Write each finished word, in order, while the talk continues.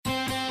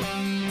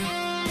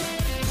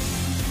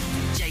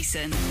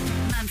Jason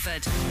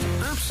Manford.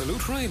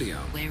 Absolute Radio.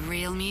 Where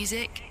real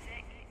music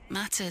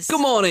matters.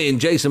 Good morning,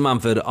 Jason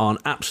Manford on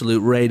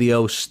Absolute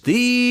Radio.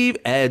 Steve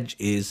Edge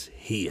is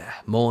here.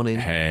 Morning,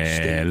 Steve.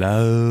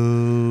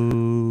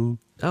 Hello.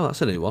 Oh,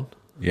 that's a new one.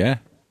 Yeah,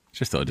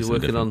 just thought I'd do You're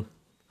something working different.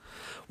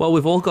 on... Well,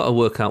 we've all got to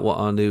work out what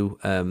our new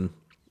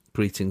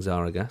greetings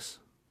are, I guess.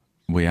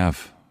 We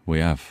have.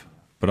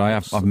 But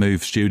I've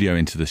moved studio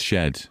into the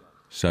shed,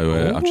 so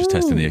I'm just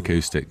testing the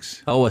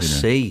acoustics. Oh, I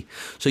see.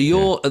 So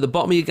you're at the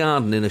bottom of your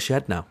garden in a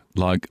shed now.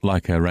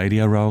 Like a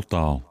radio roll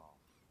doll.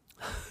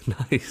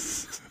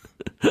 Nice.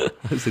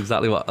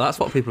 That's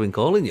what people have been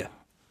calling you.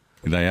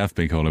 They have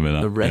been calling me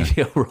that. A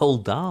radio roll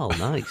doll.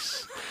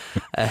 Nice.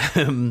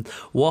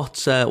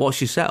 What's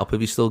your setup?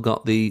 Have you still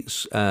got the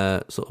sort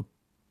of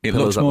It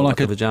pillows looks more like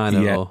a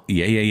vagina? Yeah, or...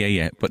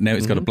 yeah. But now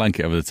it's got a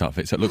blanket over the top of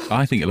it. So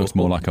I think it looks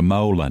more like a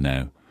molar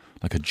now,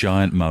 like a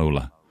giant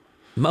molar.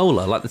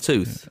 Molar, like the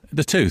tooth.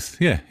 The tooth,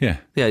 yeah. Yeah.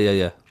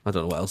 I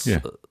don't know what else.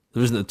 Yeah.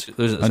 There isn't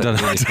I don't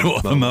know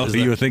what the molar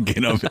you were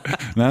thinking of.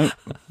 No.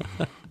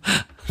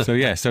 So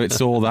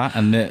it's all that,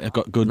 and I've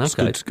got good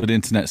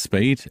internet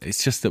speed.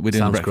 It's just that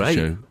within the breakfast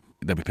show,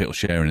 there'll be people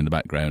sharing in the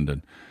background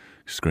and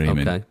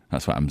screaming. Okay.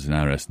 That's what happens in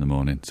our house in the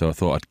morning. So I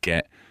thought I'd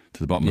get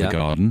to the bottom of the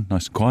garden,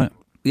 nice and quiet.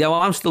 Yeah,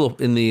 well, I'm still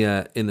up in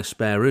the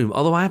spare room.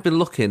 Although I have been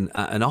looking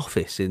at an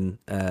office in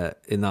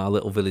our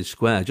little village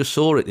square. I just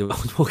saw it. I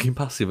was walking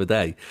past the other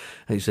day,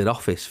 and it said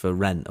office for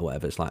rent or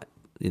whatever. It's like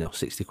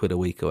 £60 a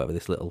week or whatever.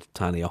 This little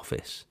tiny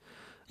office.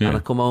 Yeah. And I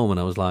come home and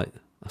I was like,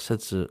 I said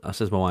to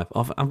my wife,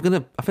 I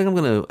think I'm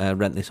gonna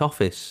rent this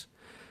office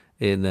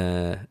in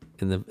the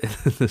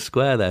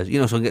square there.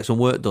 So I can get some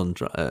work done,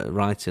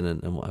 writing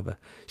and whatever.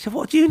 She said,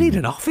 "What do you need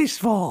an office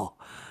for?"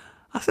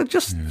 I said,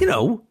 "Just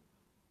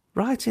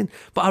writing."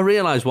 But I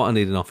realised what I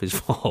need an office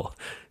for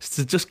is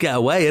to just get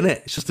away,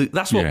 innit? It's just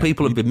that's what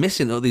people have been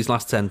missing over these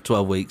last 10,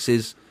 12 weeks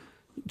is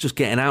just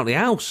getting out of the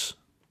house.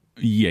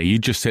 Yeah,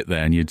 you'd just sit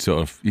there and you'd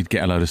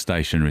get a load of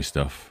stationery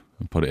stuff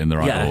and put it in the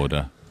right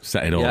order,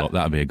 set it all up.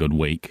 That'd be a good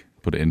week.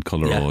 Put it in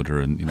colour order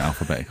and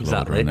alphabetical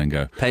order, and then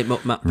go paint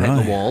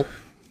the wall.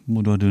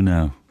 What do I do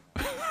now?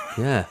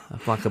 Yeah,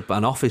 like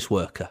an office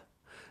worker.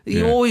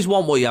 You always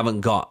want what you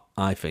haven't got,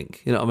 I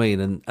think. You know what I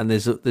mean? And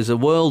there's a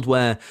world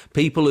where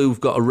people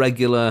who've got a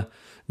regular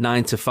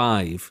 9 to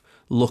 5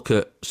 look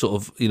at sort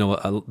of,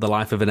 the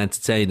life of an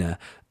entertainer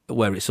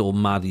where it's all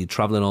mad, you're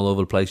travelling all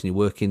over the place and you're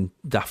working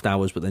daft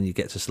hours, but then you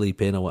get to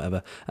sleep in or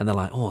whatever. And they're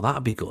like, oh,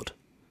 that'd be good.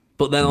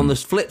 But then on the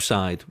flip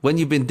side, when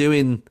you've been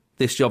doing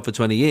this job for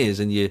 20 years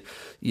and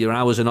your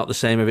hours are not the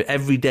same,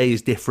 every day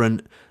is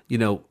different.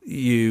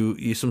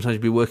 You sometimes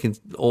be working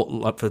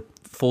like for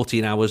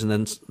 14 hours and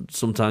then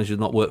sometimes you'll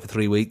not work for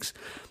 3 weeks.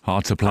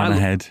 Hard to plan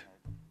ahead.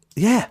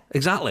 Yeah,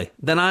 exactly.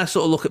 Then I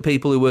sort of look at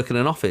people who work in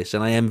an office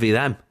and I envy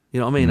them. You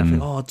know what I mean?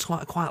 I think,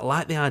 I quite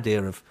like the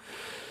idea of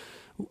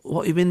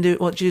what you've been doing.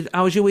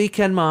 How was your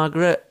weekend,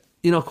 Margaret?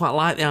 I quite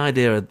like the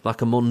idea of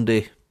like a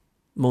Monday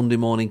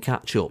morning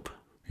catch up.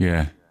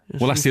 Yeah.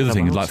 Well, that's the other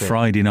thing. Like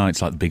Friday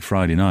night's like the big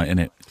Friday night, isn't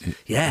it?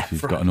 Yeah. If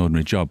you've got an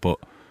ordinary job, but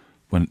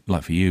when,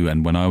 like for you,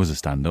 and when I was a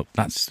stand-up,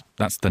 that's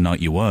the night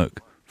you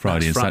work.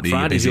 Friday and Saturday,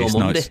 Friday's your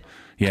Monday. Nights.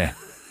 Yeah,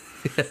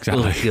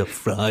 exactly. Your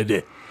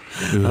Friday.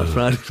 That's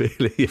Friday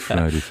feeling. Yeah.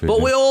 Friday feeling.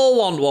 But we all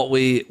want what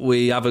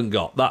we haven't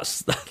got.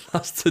 That's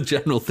the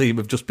general theme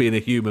of just being a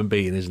human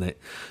being, isn't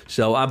it?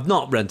 So I've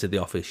not rented the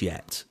office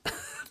yet,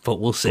 but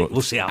we'll see.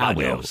 We'll see how that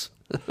goes.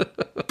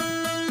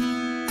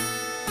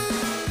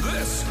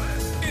 This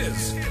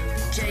is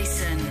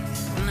Jason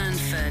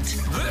Manford.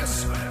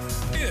 This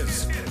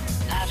is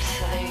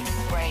Absolute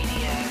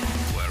Radio.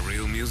 where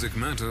real music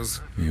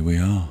matters. Here we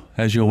are.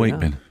 How's your week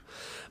been?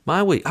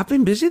 My week, I've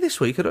been busy this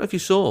week. I don't know if you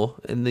saw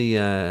in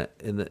the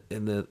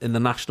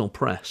national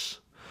press.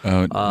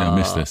 Oh, I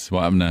missed this.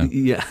 What happened now?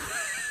 Yeah.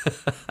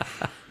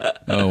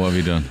 Oh, what have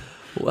you done?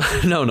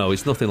 No,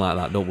 it's nothing like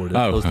that. Don't worry.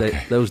 Oh,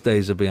 those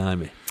days are behind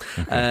me.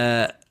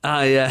 Okay.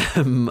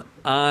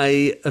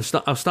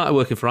 I've started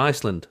working for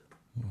Iceland.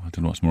 I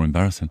don't know what's more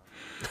embarrassing.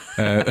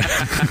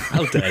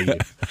 How dare you?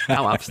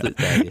 How absolute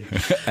dare you?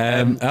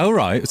 Oh,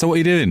 right. So what are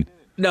you doing?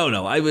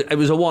 No. It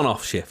was a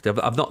one-off shift.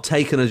 I've not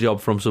taken a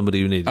job from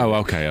somebody who needed it. Oh,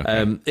 okay.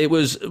 It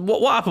was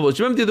what happened was.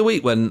 Do you remember the other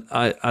week when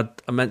I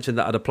mentioned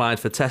that I'd applied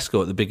for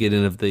Tesco at the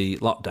beginning of the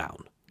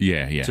lockdown?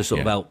 Yeah. To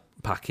sort of help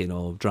packing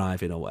or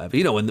driving or whatever.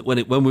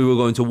 When we were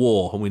going to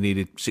war and we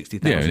needed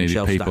 60,000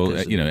 shelf people.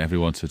 stackers.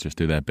 Everyone to just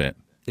do their bit.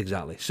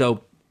 Exactly.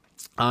 So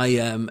I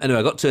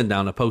got turned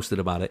down. I posted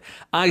about it.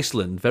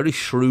 Iceland very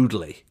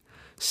shrewdly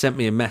sent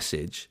me a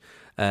message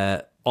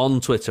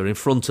on Twitter in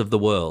front of the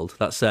world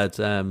that said,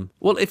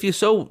 well, if you're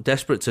so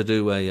desperate to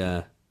do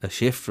a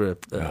shift for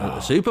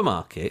a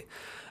supermarket,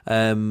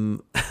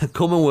 come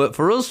and work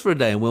for us for a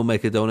day and we'll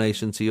make a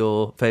donation to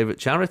your favourite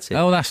charity.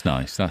 Oh, that's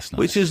nice.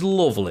 Which is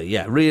lovely.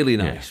 Yeah, really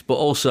nice. Yeah. But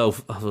also,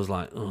 I was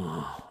like,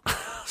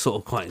 sort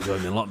of quite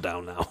enjoying my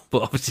lockdown now.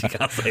 But obviously you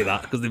can't say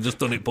that because they've just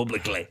done it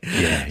publicly.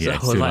 Yeah, so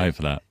it's too late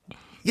for that.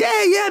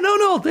 Yeah, no,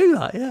 I'll do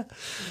that, yeah.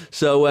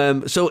 So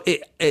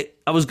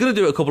I was going to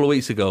do it a couple of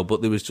weeks ago,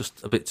 but there was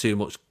just a bit too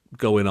much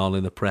going on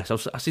in the press.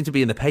 I seem to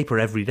be in the paper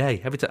every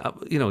day. Every time,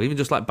 even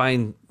just like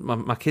buying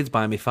my kids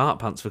buying me fart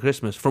pants for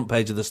Christmas, front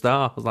page of the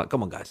Star. I was like,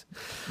 come on, guys.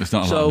 There's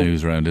not a lot of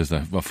news around, is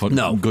there? Well,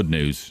 no. Good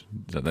news.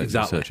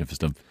 Exactly. Searching for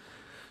stuff.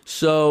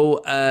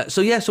 So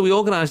we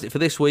organised it for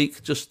this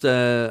week. Just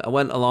I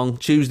went along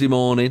Tuesday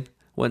morning,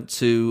 went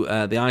to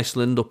the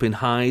Iceland up in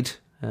Hyde,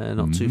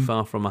 not too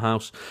far from my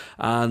house,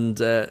 and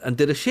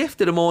did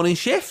a morning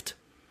shift.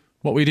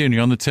 What were you doing? You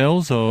on the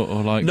tills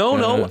or like?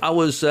 No. I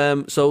was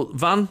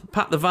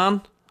packed the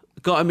van,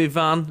 got in my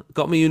van,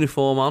 got my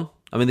uniform on.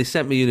 I mean, they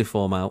sent me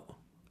uniform out,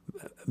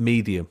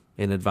 medium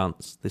in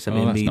advance. They sent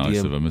me a medium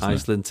nice of them,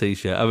 Iceland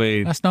t-shirt. I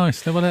mean, that's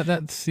nice. Well,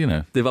 that's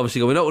they've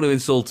obviously gone. We don't want to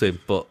insult him,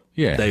 but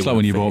yeah, it's like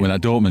when you bought me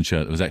that Dortmund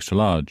shirt that was extra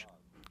large.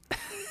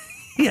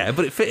 Yeah,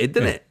 but it fitted,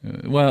 didn't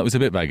it? Well, it was a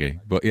bit baggy,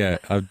 but yeah,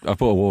 I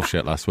bought a Wolf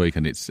shirt last week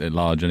and it's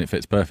large and it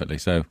fits perfectly.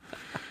 So,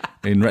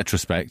 in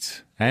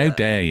retrospect, how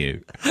dare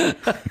you?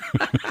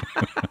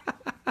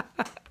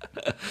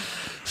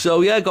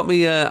 So yeah, got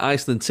me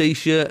Iceland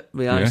t-shirt,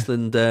 my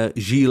Iceland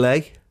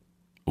gilet.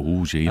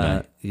 Oh,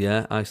 gilet.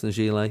 Iceland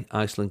gilet,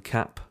 Iceland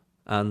cap,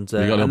 and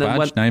you got a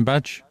little name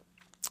badge?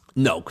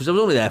 No, because I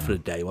was only there for a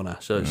day, wasn't I?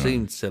 So it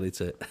seemed silly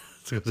to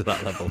go to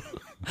that level.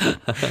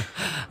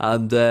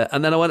 And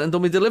then I went and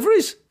done my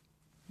deliveries.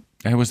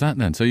 How was that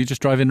then? So you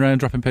just driving around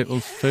dropping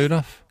people's food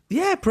off?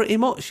 Yeah, pretty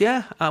much.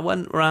 Yeah, I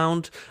went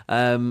round.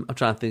 I'm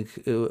trying to think.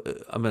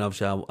 I mean,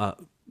 obviously, I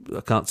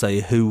can't say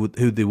who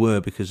they were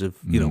because of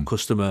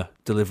customer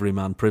delivery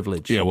man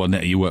privilege. Yeah, well,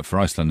 you work for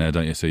Iceland now,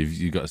 don't you? So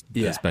you've got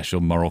a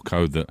special moral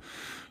code that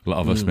a lot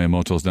of us mere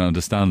mortals don't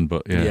understand.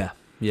 But yeah.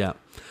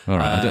 All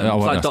right, I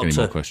won't ask any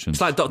more questions.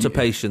 It's like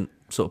doctor-patient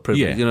sort of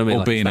privilege. Yeah, you know what I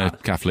mean? Or being a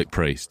Catholic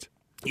priest.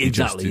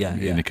 Exactly.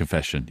 In a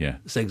confession. Yeah,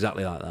 it's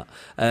exactly like that.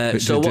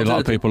 Did a lot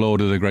of people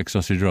order the Greg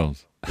sausage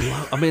rolls?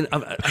 Well, I mean,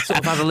 I sort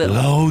of had a little...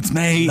 Loads,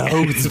 mate.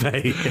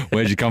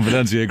 Where's your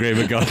confidentiality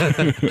agreement gone?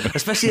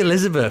 Especially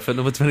Elizabeth at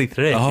number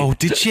 23. Oh,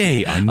 did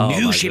she? I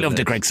knew she loved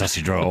a Greg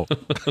sausage roll.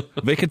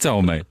 Vicar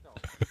told me.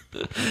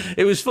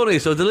 It was funny.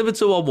 So I delivered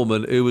to one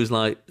woman who was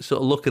like,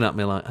 sort of looking at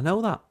me like, I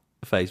know that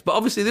face. But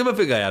obviously the other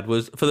thing I had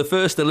was, for the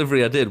first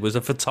delivery I did, was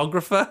a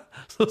photographer.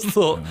 So I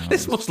thought,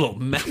 this must look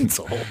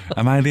mental.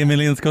 Am I the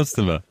millionth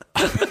customer?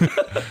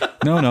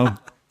 No.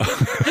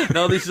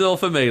 No, this is all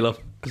for me,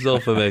 love. This is all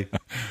for me.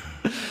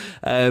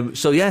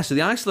 So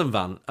the Iceland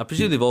van, I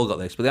presume they've all got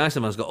this, but the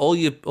Iceland van's got all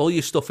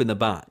your stuff in the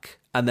back,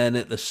 and then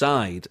at the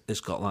side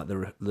it's got like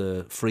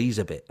the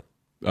freezer bit.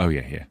 Oh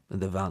yeah.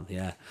 In the van,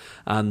 yeah.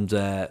 And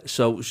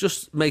so it's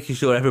just making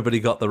sure everybody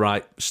got the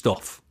right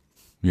stuff.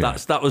 Yeah.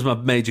 That was my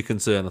major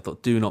concern. I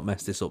thought, do not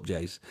mess this up,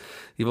 Jace.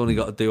 You've only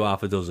got to do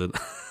half a dozen.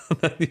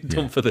 Then you're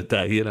done for the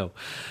day,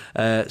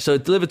 So I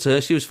delivered to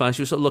her. She was fine.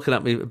 She was sort of looking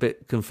at me a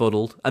bit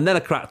confuddled. And then I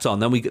cracked on.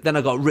 Then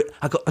I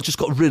just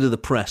got rid of the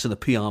press and the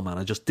PR man.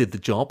 I just did the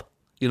job.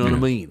 You know what I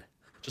mean?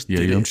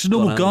 I'm just a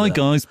normal guy,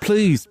 guys.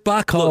 Please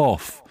back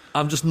off.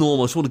 I'm just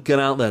normal. I just want to get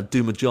out there and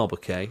do my job,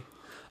 okay?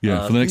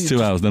 Yeah, for the next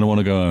 2 hours, then I want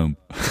to go home.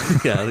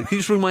 Yeah, can you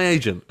just ring my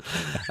agent?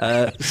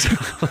 Promised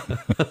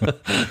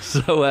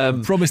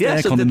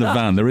aircon in the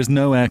van. There is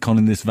no aircon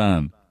in this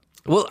van.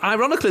 Well,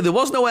 ironically, there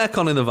was no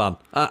aircon in the van.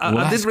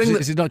 I did ring.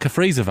 Is it like a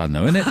freezer van,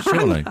 though, isn't it?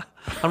 Surely.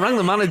 I rang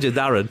the manager,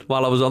 Darren,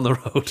 while I was on the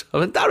road. I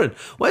went, Darren,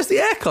 where's the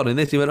aircon in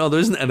this? He went, oh, there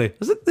isn't any.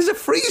 I said, there's a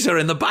freezer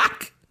in the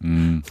back.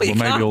 Well,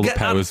 maybe all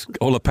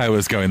the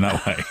power's going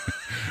that way.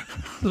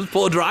 Those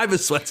poor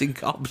drivers sweating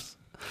cobs.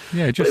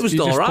 Yeah, just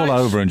pull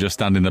over and just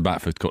stand in the back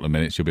for a couple of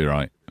minutes. You'll be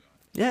right.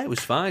 Yeah, it was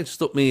fine.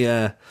 Stuck me.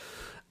 I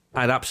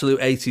had absolute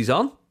 80s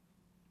on.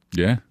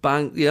 Yeah.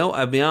 Bang. I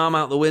had my arm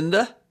out the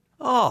window.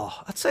 Oh,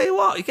 I tell you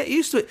what, you get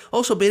used to it.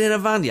 Also, being in a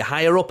van, you're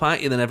higher up,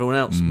 aren't you, than everyone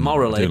else,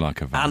 morally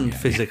like a van, and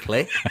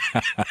physically.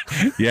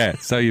 Yeah,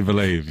 so you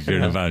believe if you're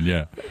in a van,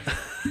 yeah.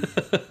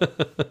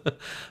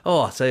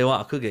 Oh, I tell you what,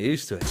 I could get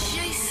used to it.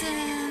 Jason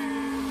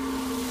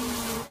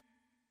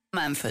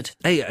Manford.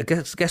 Hey,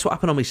 guess what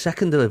happened on my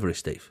second delivery,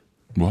 Steve?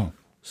 What?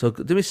 So,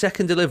 do my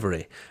second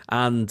delivery,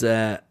 and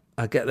I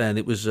get there, and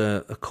it was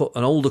an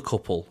older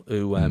couple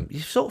who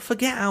you sort of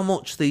forget how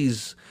much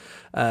these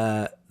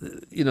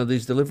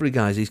these delivery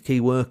guys, these key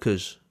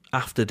workers,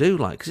 have to do.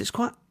 Like, because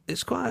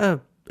it's quite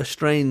a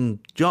strange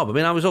job. I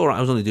mean, I was all right.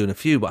 I was only doing a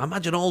few, but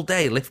imagine all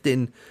day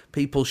lifting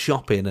people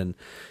shopping and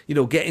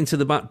getting to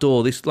the back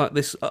door. This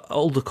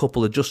older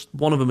couple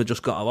one of them had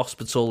just got out of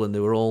hospital, and they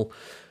were all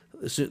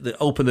they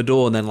opened the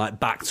door and then like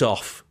backed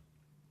off.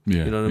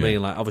 Yeah, you know what I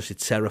mean? Like, obviously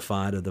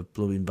terrified of the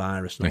blooming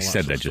virus. And they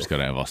said they just got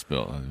out of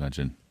hospital. I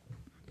imagine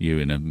you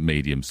in a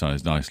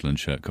medium-sized Iceland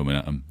shirt coming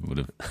at them would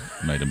have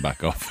made them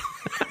back off.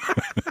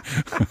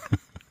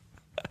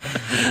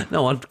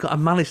 No, I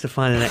managed to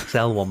find an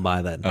XL one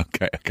by then.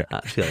 Okay.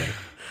 Actually, I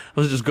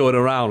was just going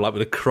around like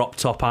with a crop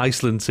top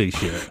Iceland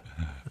t-shirt.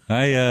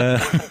 Hey, yeah.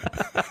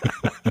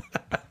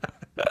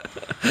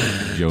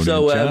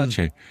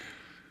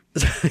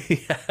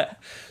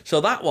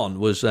 So that one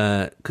was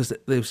because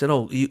they said,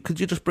 "Oh, could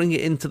you just bring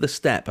it into the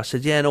step?" I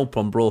said, "Yeah, no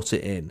problem." Brought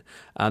it in,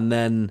 and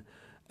then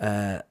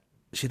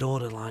she'd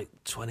ordered like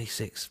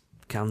 26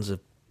 cans of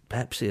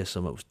Pepsi or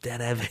something. It was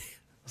dead heavy.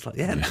 was like,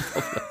 yeah, no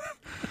problem.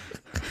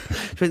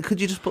 She went,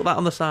 could you just put that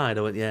on the side?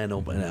 I went, yeah, no,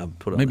 but I'll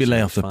put it Maybe on the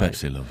lay side, off the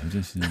it's fine. Pepsi, love.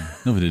 Just,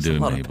 nothing to do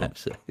with me. But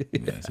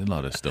Pepsi. there's a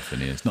lot of stuff in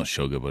here. It's not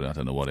sugar, but I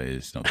don't know what it is.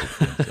 It's not good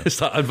for me. So.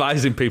 It's like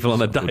advising people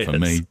on a diet. Good for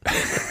me.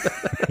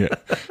 Yeah,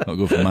 not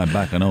good for my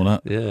back, I know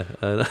that. Yeah.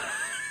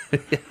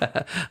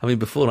 Yeah. I mean,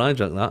 before I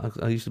drank that,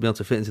 I used to be able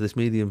to fit into this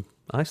medium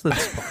Iceland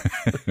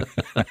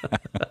spot.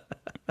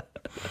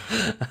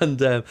 And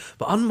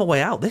but on my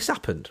way out, this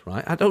happened.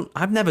 Right,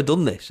 I've never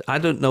done this. I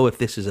don't know if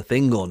this is a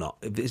thing or not.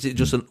 Is it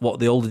just what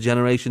the older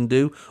generation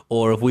do,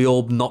 or have we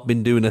all not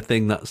been doing a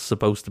thing that's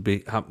supposed to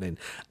be happening?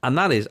 And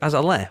that is, as I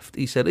left,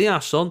 he said, "Yeah,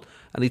 son,"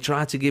 and he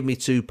tried to give me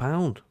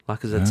 £2,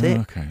 like as a tip.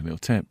 Okay, little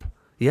tip.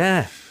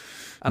 Yeah,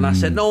 and I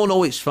said,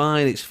 "No, it's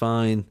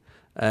fine.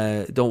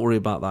 Don't worry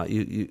about that.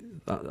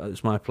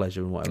 It's my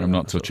pleasure and whatever." I'm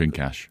not touching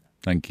cash.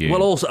 Thank you.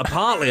 Well, also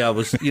partly I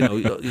was,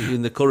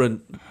 in the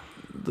current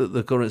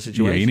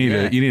situation.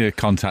 Yeah, you need a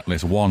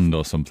contactless wand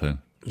or something.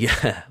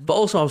 Yeah, but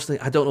also I was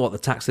thinking, I don't know what the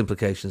tax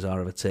implications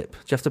are of a tip. Do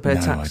you have to pay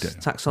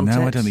tax on tips?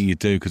 No, I don't think you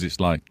do because it's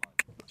like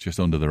just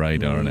under the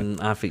radar, isn't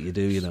it? I think you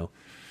do.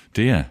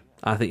 Do you?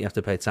 I think you have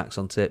to pay tax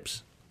on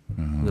tips.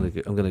 I'm going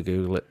to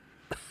Google it.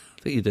 I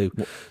think you do.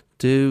 What?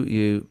 Do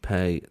you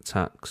pay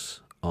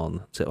tax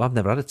on tips? Well, I've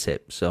never had a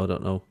tip, so I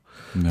don't know.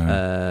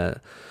 No.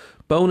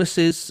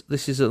 Bonuses.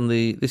 This is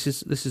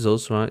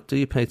us, right? Do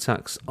you pay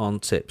tax on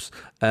tips?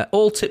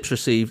 All tips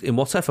received in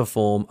whatever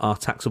form are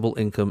taxable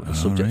income and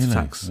subject to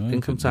tax.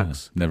 Income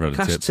tax. Never had a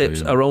Cash tip.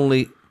 Tips are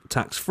only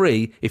tax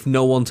free if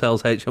no one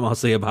tells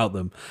HMRC about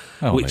them,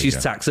 which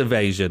is tax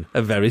evasion,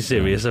 a very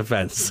serious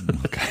offence.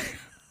 Okay.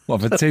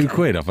 What, for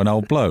 £2 off an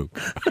old bloke?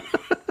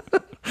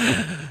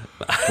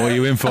 What are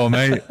you in for,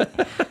 mate?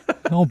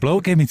 An old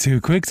bloke gave me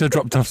 £2 so I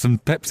dropped off some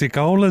Pepsi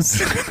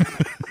Colas.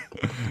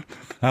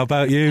 How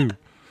about you?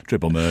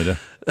 Triple murder.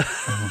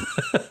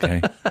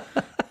 Okay.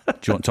 Do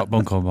you want top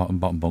bunk or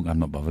bottom bunk? I'm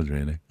not bothered,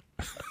 really.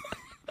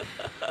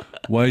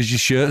 Why is your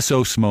shirt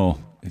so small?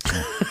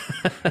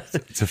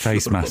 It's a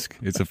face mask.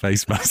 It's a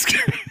face mask.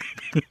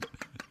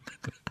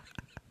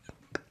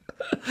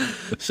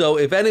 So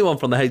if anyone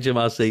from the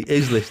HMRC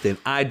is listening,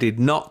 I did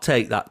not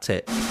take that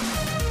tip.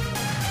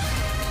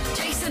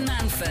 Jason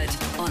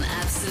Manford on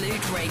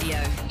Absolute Radio.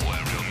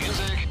 Where real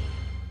music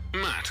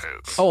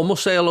matters. Oh, I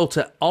must say hello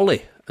to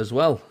Ollie as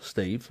well,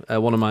 Steve,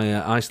 one of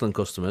my Iceland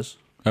customers.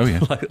 Oh, yeah.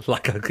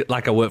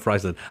 like I work for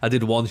Iceland. I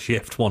did one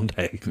shift one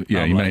day.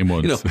 Yeah, you met him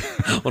once.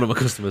 One of my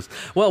customers.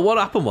 Well, what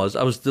happened was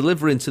I was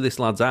delivering to this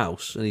lad's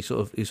house, and he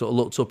sort of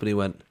looked up and he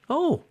went,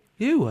 "Oh,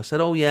 you?" I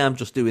said, "Oh, yeah, I'm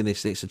just doing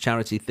this. It's a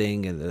charity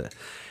thing." And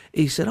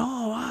he said,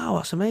 "Oh, wow,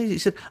 that's amazing." He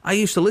said, "I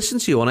used to listen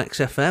to you on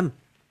XFM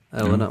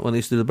when I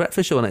used to do the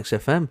breakfast show on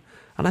XFM."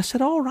 And I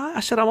said, "All right."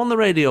 I said, "I'm on the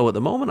radio at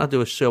the moment. I do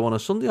a show on a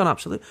Sunday on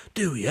Absolute."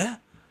 "Do you?"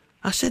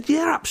 I said,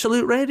 "Yeah,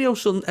 Absolute Radio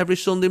every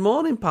Sunday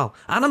morning, pal.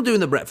 And I'm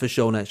doing the breakfast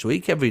show next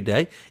week, every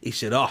day." He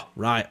said, "Oh,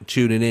 right, I'm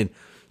tuning in."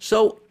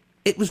 So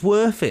it was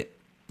worth it,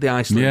 the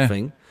Iceland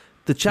thing.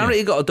 The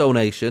charity got a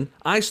donation.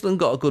 Iceland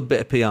got a good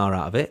bit of PR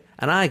out of it.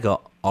 And I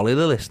got Ollie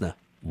the listener.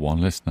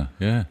 One listener,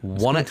 yeah.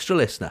 One extra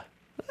listener.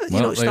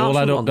 Well, they all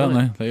add up, don't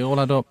they? They all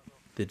add up.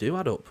 They do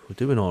add up. We're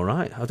doing all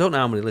right. I don't know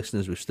how many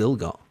listeners we've still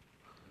got.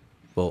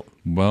 But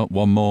well,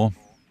 one more.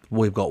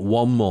 We've got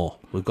one more.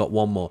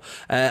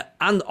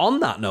 And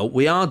on that note,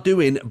 we are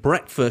doing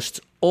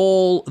breakfast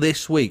all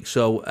this week.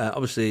 So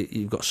obviously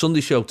you've got Sunday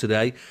show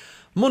today,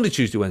 Monday,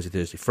 Tuesday, Wednesday,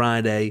 Thursday,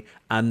 Friday,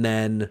 and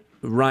then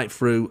right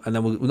through, and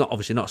then we'll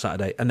not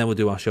Saturday, and then we'll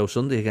do our show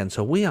Sunday again.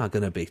 So we are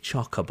going to be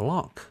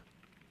chock-a-block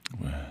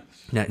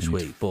next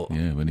week. But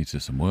yeah, we need to do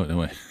some work, don't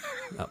we?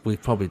 We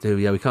probably do.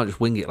 Yeah, we can't just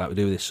wing it like we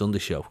do with this Sunday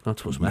show. We have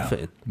to put some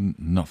effort in.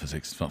 Not for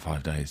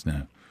 5 days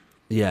now.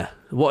 Yeah.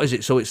 What is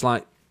it? So it's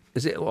like,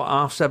 is it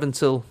 7:30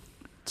 till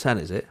 10,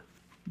 is it?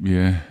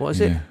 Yeah. What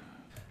is it?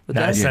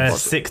 No,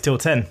 it's 6 till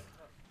 10.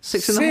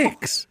 6 in the morning?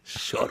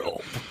 Shut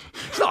up.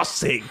 It's not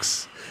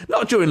 6.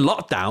 Not during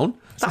lockdown.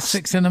 That's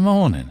 6 in the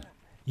morning.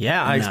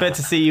 Yeah, I expect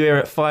to see you here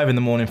at 5 in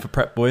the morning for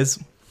Prep Boys.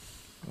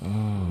 Oh.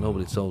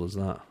 Nobody told us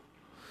that.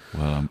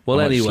 Well,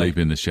 I might sleep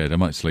in the shed. I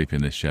might sleep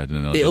in this shed,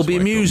 and then it'll be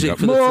music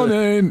for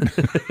morning.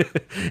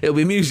 It'll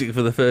be music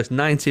for the first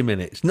 90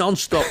 minutes,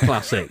 non-stop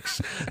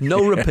classics,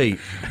 no repeat,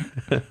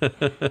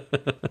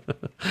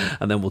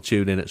 and then we'll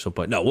tune in at some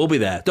point. No, we'll be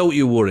there. Don't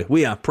you worry.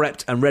 We are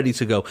prepped and ready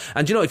to go.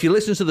 And you know, if you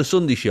listen to the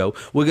Sunday show,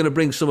 we're going to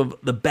bring some of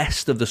the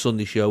best of the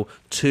Sunday show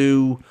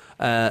to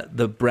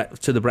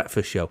the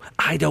breakfast show.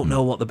 I don't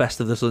know what the best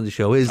of the Sunday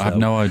show is. I have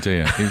no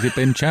idea. Is it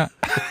bin chat?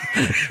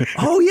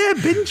 Oh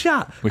yeah, bin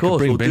chat. We could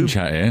bring bin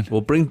chat in.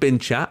 We'll bring bin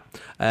chat.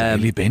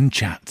 Daily bin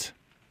chat.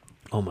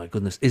 Oh my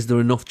goodness! Is there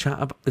enough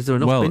chat? Is there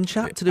enough bin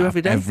chat to do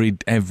every day?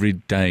 Every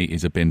day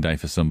is a bin day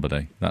for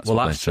somebody. That's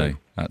what they say.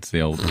 That's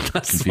the old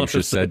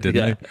Confucius said,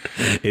 didn't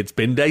they? It's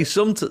bin day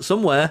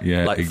somewhere.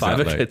 Yeah, like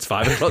exactly. It's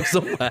 5 o'clock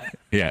somewhere.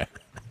 Yeah.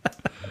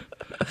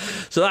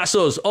 So that's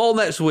us all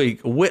next week,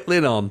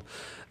 whittling on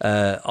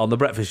the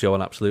breakfast show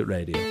on Absolute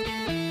Radio.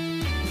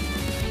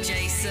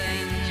 Jason.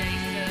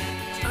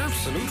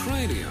 Absolute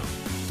Radio.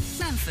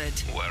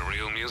 Manford. Where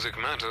real music Music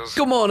Matters.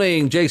 Good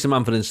morning, Jason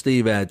Manford and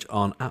Steve Edge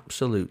on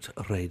Absolute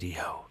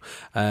Radio.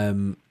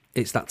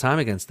 It's that time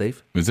again,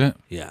 Steve. Is it?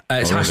 Yeah.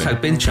 It's hashtag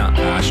bin chat.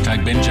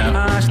 Hashtag bin chat.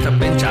 Hashtag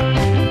bin chat.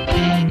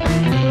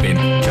 Bin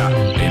chat,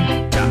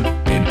 bin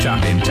chat, bin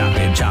chat, bin chat,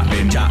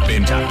 bin chat, bin chat, bin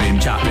chat, bin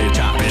chat, bin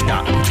chat, bin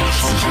chat.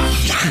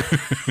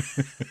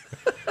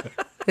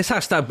 It's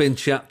hashtag bin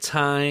chat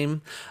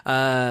time.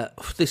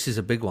 This is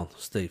a big one,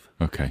 Steve.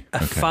 Okay. A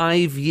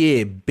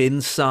 5-year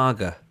bin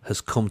saga has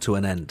come to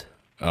an end.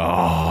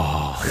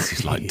 Oh, this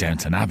is like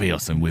Downton Abbey or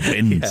something with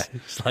bins. Yeah,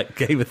 it's like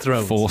Game of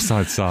Thrones.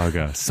 Forsyth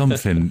Saga,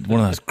 something.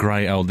 One of those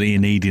great old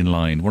Ian Eading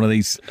line. One of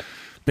these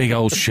big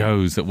old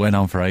shows that went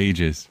on for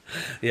ages.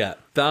 Yeah,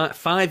 that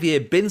 5-year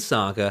bin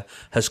saga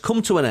has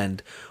come to an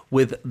end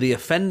with the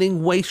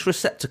offending waste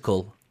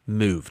receptacle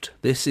moved.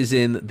 This is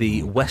in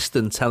the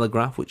Western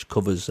Telegraph, which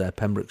covers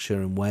Pembrokeshire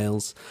and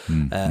Wales,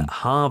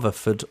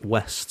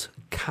 Haverford-West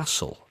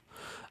Castle,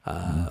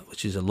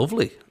 which is a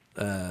lovely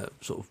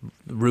sort of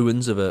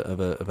ruins of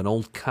an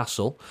old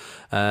castle.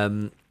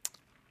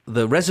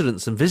 The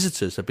residents and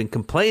visitors have been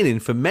complaining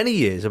for many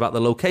years about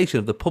the location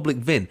of the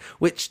public bin,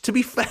 which, to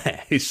be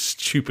fair, is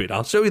stupid.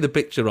 I'll show you the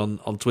picture on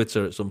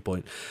Twitter at some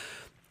point.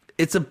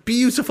 It's a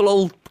beautiful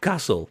old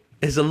castle.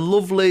 It's a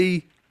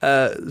lovely...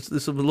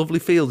 there's some lovely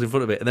fields in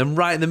front of it, and then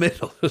right in the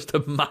middle, just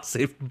a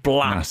massive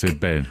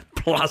bin,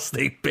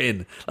 plastic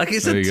bin. Like,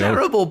 it's a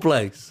terrible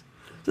place.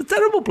 It's a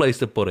terrible place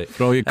to put it.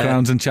 Throw your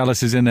crowns and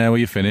chalices in there when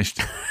you're finished.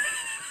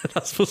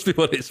 That's supposed to be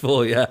what it's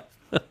for, yeah.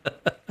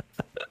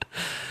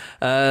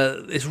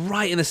 It's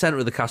right in the centre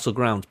of the castle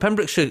grounds.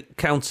 Pembrokeshire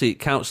County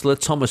Councillor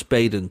Thomas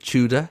Baden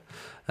Tudor,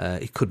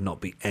 he could not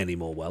be any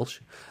more Welsh.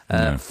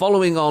 No.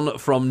 Following on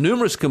from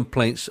numerous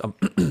complaints... I'll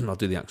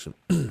do the accent.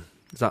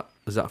 Is that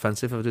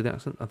offensive if I do the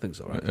accent? I think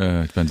so,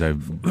 right? Depends how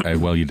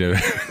well you do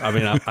it. I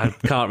mean, I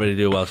can't really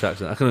do a Welsh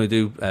accent. I can only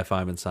do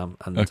Five and Sam.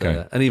 And,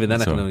 okay. And even then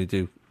That's I can all. only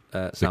do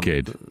Sam,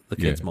 the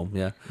kid's mum,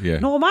 yeah.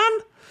 No, man.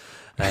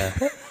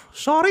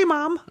 Sorry,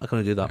 ma'am. I can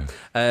only do that.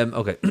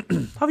 Okay.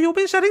 Have you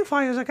been setting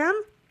fires again?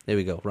 Here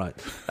we go, right.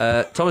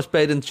 Thomas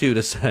Baden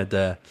Tudor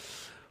said...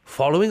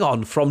 Following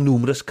on from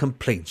numerous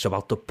complaints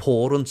about the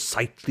poor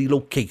unsightly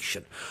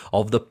location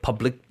of the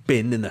public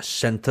bin in the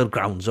centre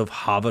grounds of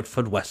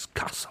Haverford-West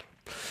Castle,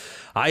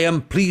 I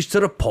am pleased to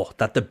report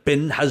that the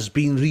bin has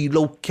been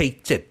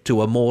relocated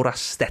to a more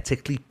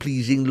aesthetically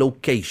pleasing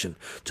location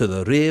to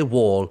the rear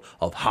wall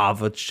of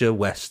Hertfordshire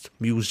West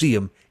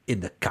Museum in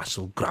the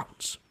castle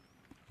grounds.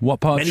 What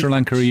part of Sri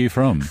Lanka are you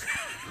from?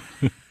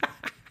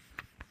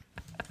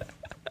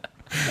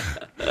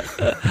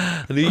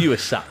 I knew you were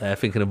sat there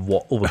thinking of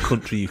what other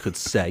country you could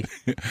say.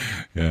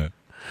 Yeah.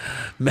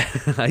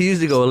 I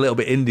usually go a little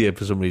bit India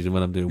for some reason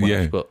when I'm doing Welsh,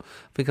 Yeah. but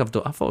I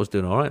thought I was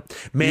doing all right.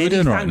 You were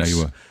doing all right, no,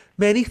 you were.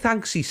 Many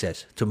thanks, he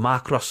says, to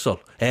Mark Russell,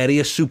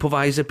 Area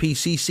Supervisor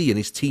PCC, and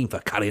his team for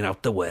carrying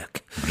out the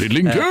work.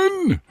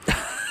 Bridlington!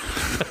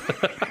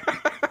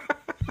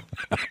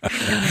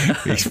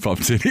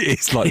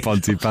 He's like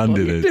Pontypandy. What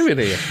are you doing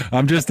here?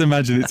 I'm just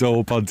imagining it's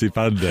all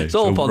Pontypandy. It's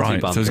all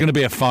Pontypandy. Right, so there's going to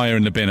be a fire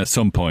in the bin at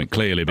some point,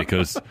 clearly,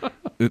 because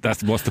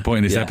that's what's the point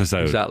in this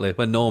episode. Exactly.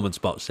 When Norman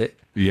spots it.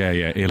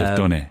 Yeah, he'll have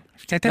done it.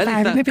 Get the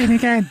fire in the bin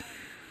again.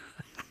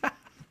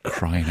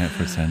 Crying out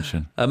for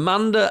attention.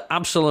 Amanda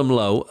Absalom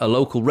Lowe, a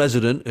local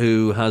resident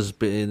who has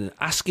been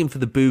asking for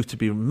the booth to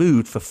be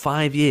removed for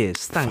 5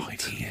 years.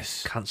 Thanked 5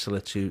 years. Councillor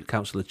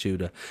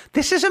Tudor.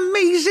 This is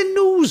amazing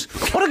news.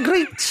 What a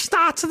great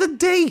start to the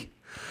day.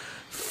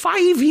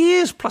 5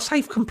 years, plus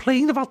I've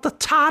complained about the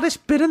TARDIS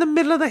bin in the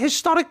middle of the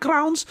historic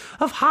grounds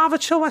of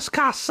Hertfordshire West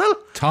Castle.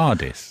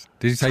 TARDIS?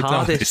 Did you say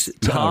TARDIS?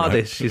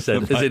 TARDIS, she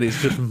said. As in,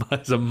 it's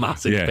a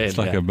massive bin. Yeah, it's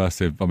like a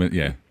massive,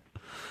 yeah.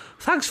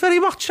 Thanks very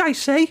much, I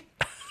say.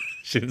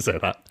 She didn't say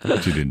that.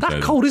 She didn't say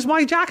that coat is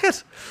my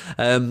jacket.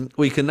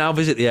 We can now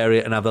visit the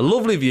area and have a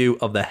lovely view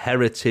of the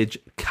Heritage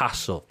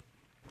Castle.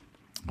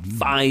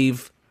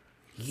 5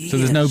 years. So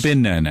there's no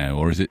bin there now,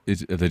 or have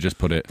they just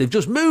put it... They've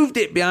just moved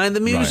it behind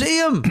the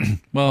museum. Right.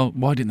 Well,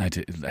 why didn't they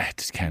do it?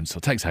 This council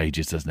takes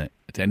ages, doesn't it?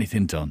 It's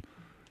anything done.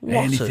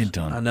 Anything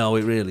done. I know,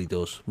 it really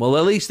does. Well,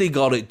 at least they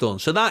got it done.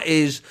 So that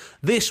is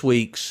this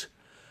week's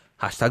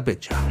hashtag bin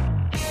chat.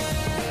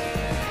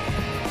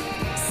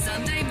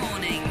 Sunday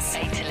mornings,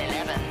 8 till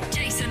 11.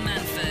 Jason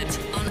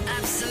Manford on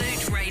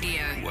Absolute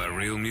Radio. Where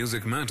real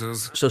music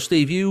matters. So,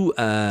 Steve, you're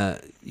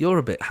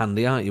a bit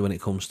handy, aren't you, when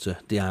it comes to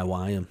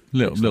DIY and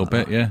Little like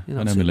bit, that? yeah. You're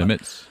I not know too my bad.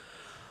 limits.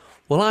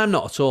 Well, I'm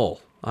not at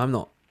all. I'm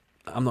not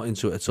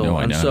into it at all. No,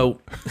 I and know. so,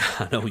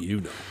 I know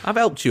you know. I've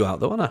helped you out,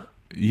 though, haven't I?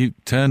 You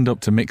turned up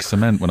to mix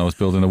cement when I was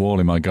building a wall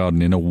in my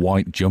garden in a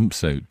white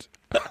jumpsuit.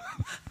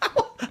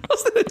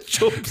 Was it a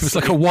jumpsuit? It was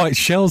like a white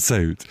shell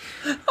suit.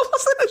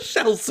 Was it a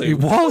shell suit? It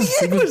was.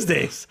 What year was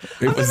this?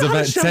 It was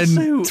about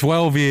 10,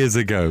 12 years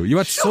ago. You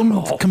had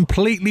some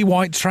completely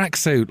white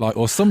tracksuit,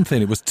 or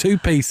something. It was 2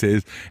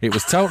 pieces. It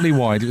was totally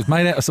white. It was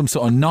made out of some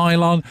sort of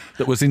nylon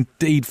that was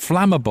indeed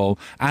flammable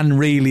and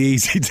really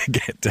easy to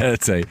get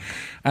dirty.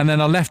 And then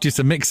I left you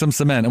to mix some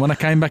cement. And when I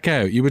came back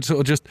out, you would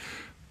sort of just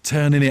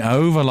turning it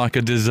over like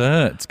a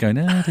dessert, going,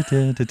 trying to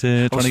get to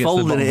the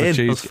bottom of the cheese.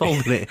 I was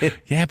folding it in.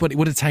 Yeah, but it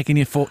would have taken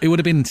you, it would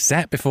have been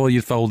set before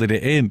you folded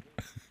it in.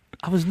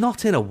 I was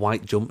not in a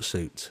white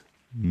jumpsuit.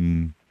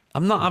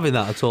 I'm not having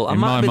that at all. In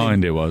my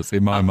mind, it was.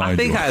 In my mind,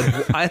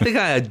 I think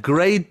I had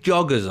grey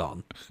joggers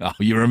on. Oh,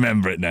 you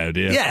remember it now, do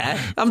you? Yeah,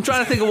 I'm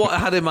trying to think of what I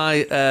had in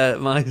my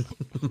my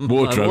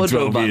wardrobe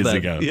 12 back years then.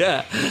 ago.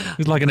 Yeah,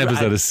 It's like an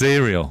episode of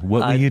Serial.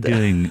 What were you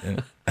doing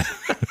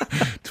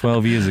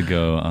 12 years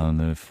ago on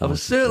the 4th? I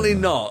was certainly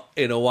not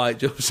in a white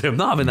jumpsuit. I'm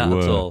not having that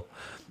at all.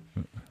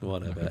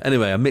 Whatever.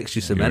 Anyway, I mixed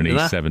your cement. You're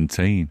only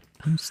 17.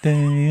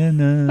 Stay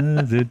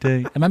another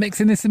day. Am I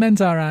mixing the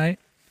cement all right?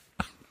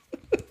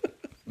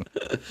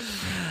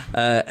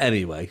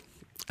 Anyway,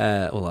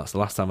 well, that's the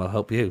last time I'll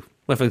help you.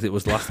 Well, I think it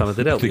was the last time I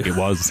did help you. I think it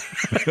was.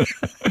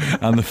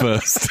 And the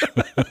first.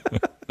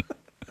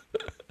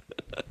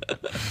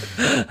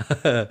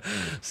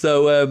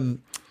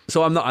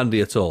 So I'm not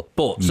Andy at all.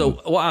 But so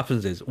what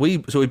happens is we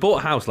bought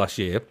a house last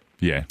year.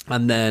 Yeah.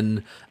 And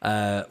then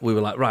we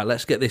were like, right,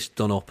 let's get this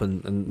done up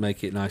and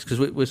make it nice, because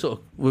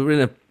we're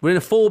in a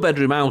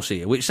 4-bedroom house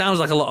here, which sounds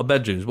like a lot of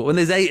bedrooms, but when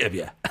there's 8 of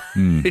you,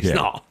 it's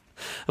not.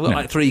 I've got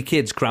like 3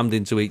 kids crammed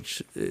into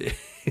each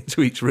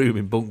room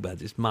in bunk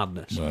beds. It's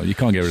madness. Well, you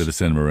can't get rid of the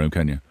cinema room,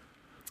 can you?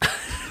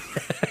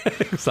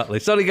 Exactly.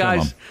 Sorry,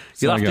 guys.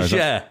 You'll have to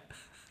share.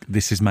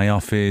 This is my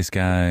office,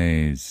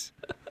 guys.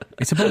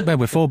 It's a bunk bed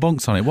with 4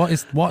 bunks on it.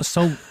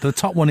 The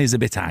top one is a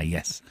bit high,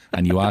 yes,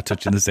 and you are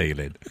touching the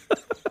ceiling.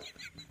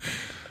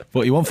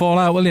 But you won't fall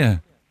out, will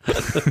you?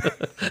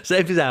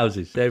 Save his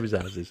houses.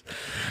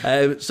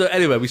 So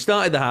anyway, we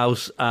started the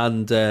house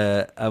and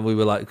we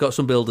were like, got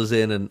some builders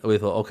in, and we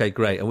thought, okay,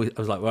 great. And I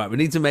was like, right, we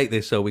need to make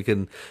this so we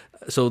can,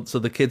 so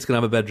the kids can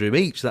have a bedroom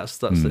each. It's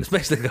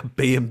basically like a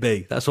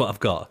B&B. That's what I've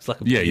got. It's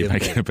like a you're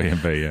making a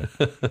B&B, yeah.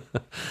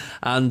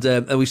 And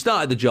we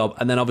started the job,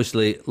 and then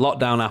obviously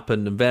lockdown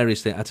happened and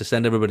various things. I had to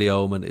send everybody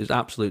home, and it was an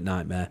absolute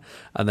nightmare.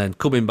 And then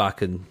coming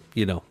back and,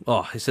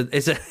 it's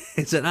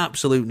an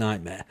absolute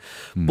nightmare.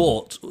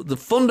 But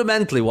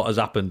fundamentally what has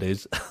happened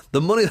is the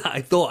money that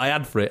I thought I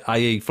had for it,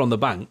 i.e. from the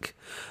bank,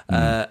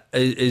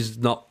 is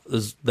not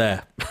as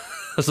there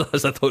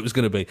as I thought it was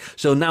going to be.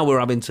 So now we're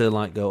having to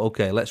go,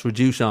 okay, let's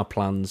reduce our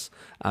plans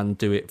and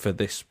do it for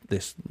this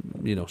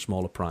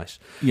smaller price.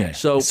 Yeah.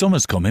 So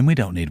summer's coming, we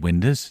don't need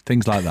windows,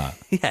 things like that.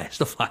 Yeah,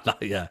 stuff like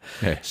that. Yeah.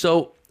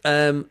 So.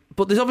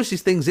 But there's obviously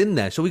things in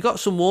there. So we got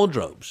some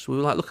wardrobes. We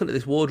were like looking at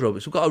this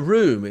wardrobe. So we've got a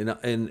room in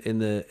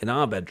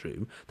our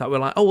bedroom that we're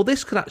like, oh well,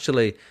 this could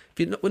actually,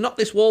 we knock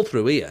this wall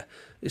through here,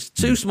 it's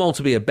too small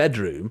to be a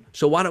bedroom.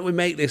 So why don't we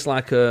make this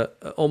like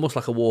almost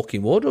like a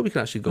walk-in wardrobe? We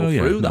can actually go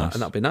through that, nice.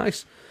 And that'd be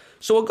nice.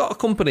 So I got a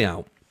company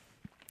out,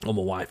 or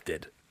my wife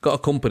did, got a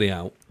company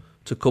out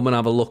to come and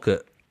have a look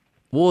at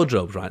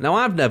wardrobes. Right now,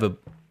 I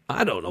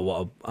don't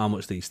know how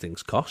much these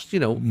things cost. You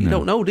don't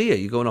know, do you?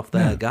 You're going off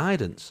their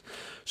guidance.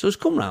 So it's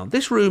come round.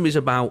 This room is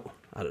about,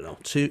 I don't know,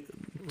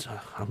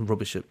 I'm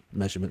rubbish at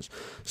measurements,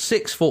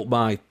 6 foot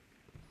by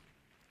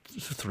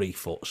 3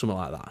 foot, something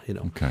like that,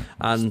 Okay.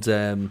 And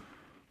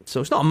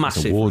so it's not a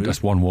massive room.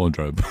 That's one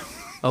wardrobe.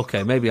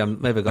 Okay, maybe I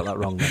got that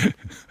wrong then.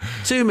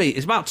 2 meters,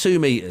 it's about 2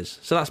 meters.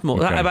 So that's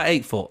more, okay. About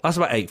 8 foot. That's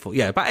about 8 foot.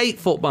 Yeah, about 8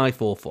 foot by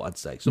 4 foot, I'd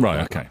say. Right,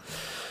 like okay. That.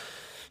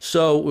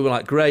 So we were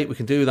like, great, we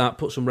can do that,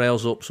 put some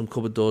rails up, some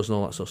cupboard doors and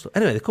all that sort of stuff.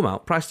 Anyway, they come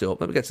out, priced it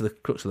up. Let me get to the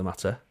crux of the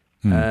matter.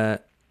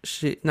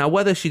 Now,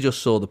 whether she just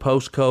saw the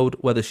postcode,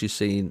 whether she's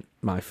seen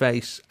my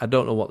face, I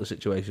don't know what the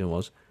situation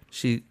was.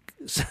 She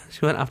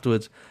went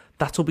afterwards,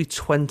 that'll be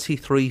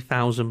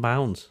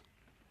 £23,000.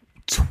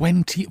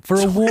 20 for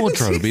a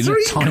wardrobe in a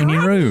tiny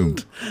room?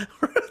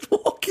 For a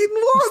walk-in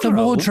wardrobe? What's the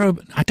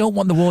wardrobe? I don't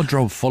want the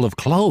wardrobe full of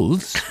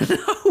clothes.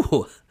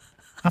 No.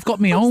 I've got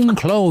my own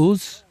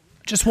clothes.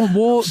 Just want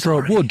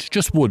wardrobe.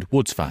 Wood.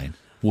 Wood's fine.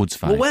 Well,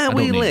 where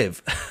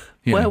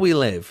we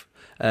live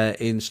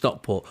in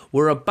Stockport,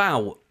 we're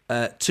about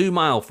 2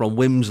 mile from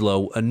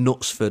Wimslow and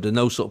Knutsford and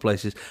those sort of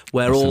places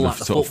where all the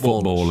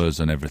footballers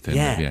and everything.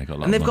 Yeah,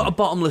 and they've got a money.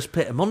 bottomless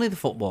pit of money, the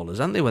footballers,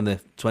 haven't they, when they're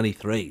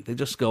 23? They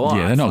just go,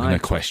 they're not going to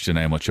question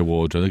how much a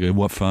wardrobe. They go,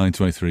 what fine,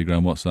 23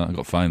 grand, what's that? I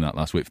got fined that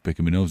last week for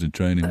picking my nose in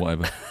training,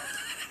 whatever.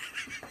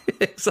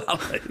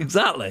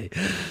 Exactly.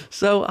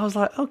 So I was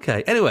like,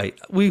 okay. Anyway,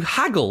 we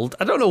haggled.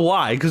 I don't know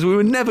why, because we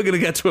were never going to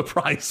get to a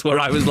price where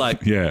I was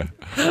like, yeah.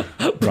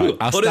 Right,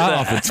 I'll start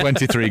off at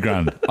 23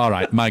 grand. All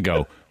right, my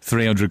go.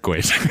 300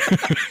 quid.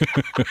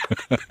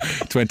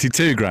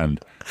 22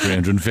 grand.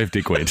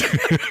 350 quid.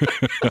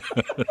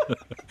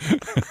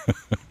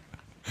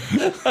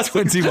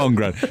 21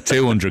 grand.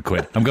 200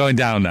 quid. I'm going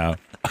down now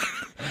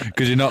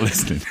because you're not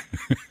listening.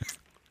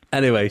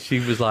 Anyway, she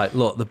was like,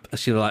 look,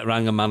 she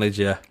rang a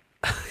manager,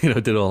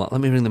 did all that.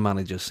 Let me ring the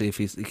manager, see if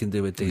he can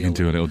do a deal. He can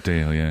do a little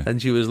deal, yeah.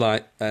 And she was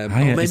like,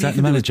 is that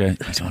the manager?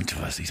 He's on to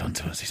us,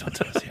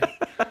 yeah.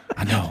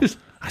 I know.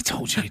 I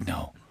told you he'd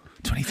know.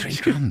 23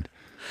 grand.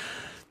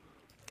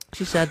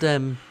 She said,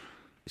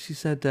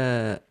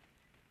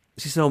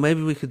 She said, "Oh,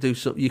 maybe we could do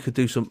some. You could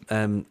do some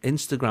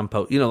Instagram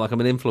post. Like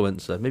I'm an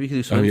influencer. Maybe you could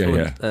do some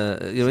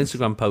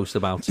Instagram post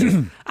about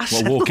it."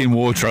 Walk-in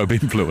wardrobe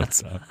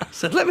influencer. I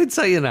said, "Let me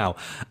tell you now.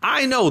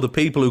 I know the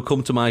people who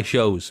come to my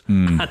shows,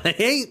 and they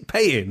ain't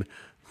paying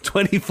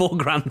 24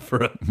 grand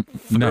for a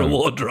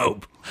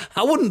wardrobe.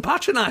 I wouldn't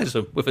patronise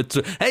them with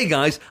hey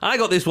guys, I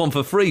got this one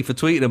for free for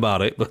tweeting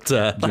about it, but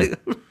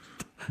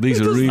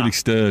these are really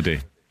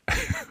sturdy."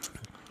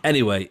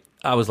 Anyway,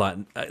 I was like,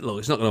 look,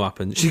 it's not going to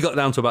happen. She got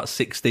down to about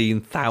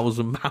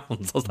 £16,000. I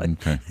was like,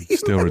 okay,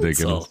 still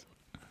ridiculous.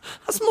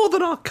 That's more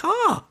than our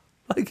car.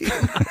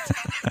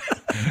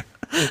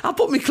 I'll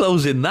put my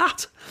clothes in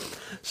that.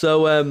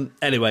 So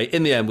anyway,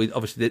 in the end, we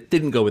obviously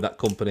didn't go with that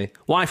company.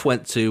 Wife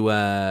went to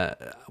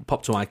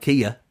pop to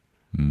IKEA.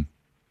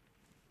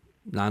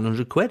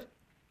 900 quid.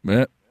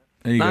 Yeah,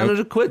 there you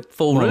 900 quid,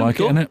 full More room. like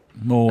it, innit?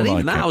 More and like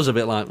even that, it. I was a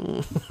bit like...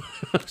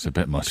 It's a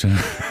bit much, isn't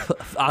it?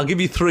 I'll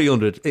give you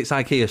 300. It's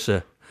IKEA,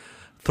 sir.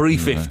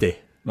 350.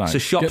 Right. It's a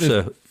shop,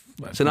 sir.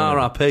 It's an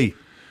RRP.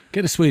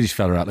 Get the Swedish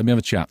fella out. Let me have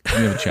a chat.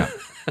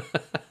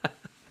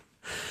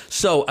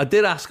 So I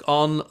did ask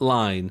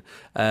online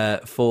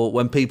for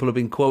when people have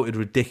been quoted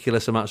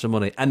ridiculous amounts of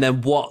money and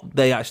then what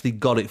they actually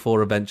got it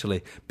for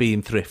eventually,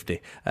 being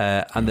thrifty.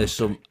 And there's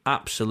some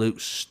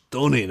absolute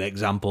stunning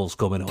examples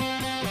coming up.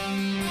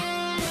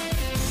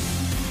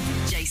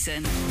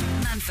 Jason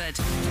Manford.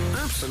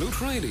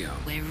 Absolute Radio.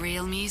 Where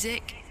real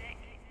music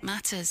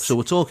matters. So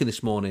we're talking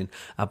this morning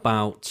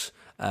about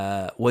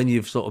when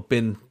you've sort of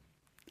been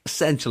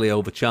essentially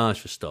overcharged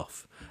for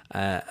stuff.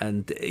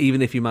 And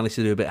even if you manage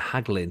to do a bit of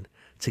haggling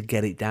to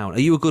get it down. Are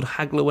you a good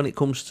haggler when it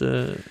comes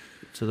to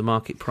the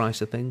market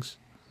price of things?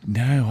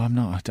 No, I'm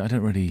not. I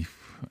don't really...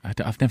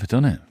 I've never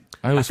done it.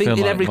 I always think feel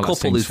in like every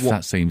couple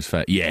that seems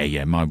fair.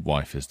 Yeah, my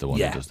wife is the one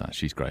who does that.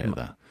 She's great at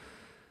that.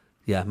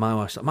 Yeah,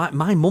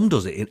 my mum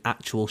does it in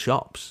actual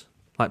shops,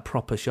 like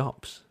proper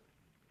shops.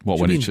 What,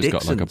 when it's just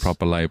got like a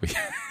proper label?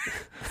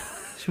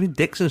 She's been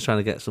Dixon's trying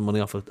to get some money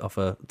off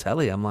a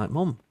telly. I'm like,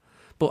 Mum.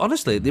 But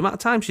honestly, the amount of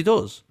time she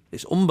does,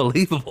 it's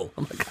unbelievable.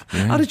 I'm like,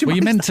 how did you Well,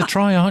 you're meant that? to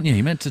try, aren't you?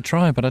 You're meant to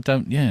try, but I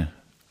don't,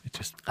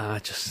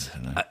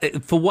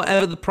 for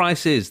whatever the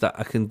price is that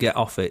I can get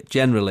off it,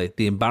 generally,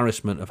 the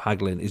embarrassment of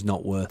haggling is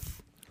not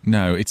worth.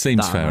 No, it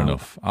seems fair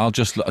enough. I'll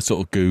just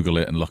sort of Google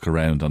it and look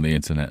around on the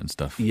internet and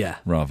stuff. Yeah.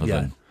 Rather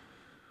than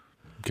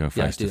go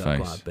face to do that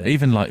face. quite a bit.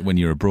 Even like when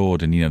you're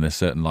abroad and, there's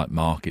certain like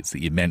markets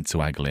that you're meant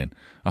to haggle in,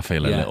 I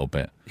feel a little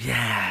bit.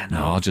 Yeah,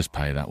 no. I'll just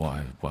pay that.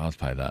 I'll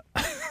pay that.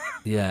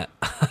 Yeah,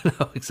 I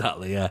know,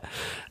 exactly, yeah.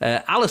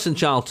 Alison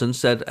Charlton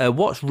said,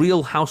 watch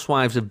Real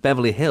Housewives of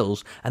Beverly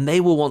Hills, and they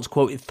were once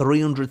quoted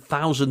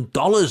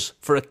 $300,000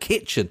 for a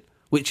kitchen,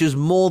 which is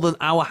more than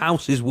our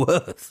house is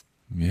worth.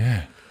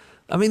 Yeah.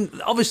 I mean,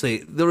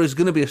 obviously, there is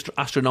going to be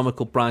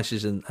astronomical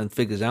prices and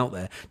figures out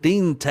there.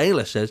 Dean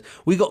Taylor says,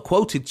 we got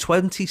quoted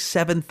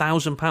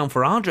 £27,000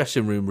 for our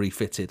dressing room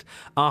refitted.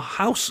 Our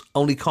house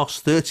only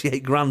cost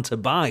 38 grand to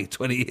buy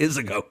 20 years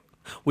ago.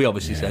 We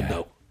obviously said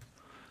no.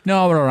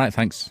 No, we're all right,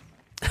 thanks.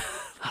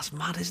 That's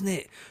mad, isn't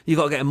it? You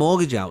got to get a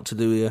mortgage out to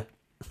do your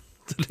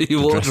dressing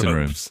room.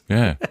 wardrobes.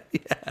 Yeah,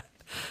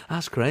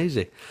 that's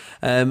crazy.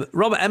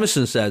 Robert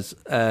Emerson says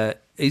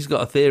he's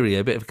got a theory,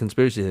 a bit of a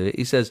conspiracy theory.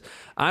 He says,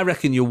 I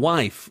reckon your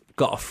wife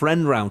got a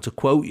friend round to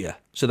quote you,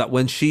 so that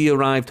when she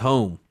arrived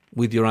home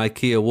with your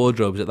IKEA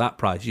wardrobes at that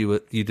price, you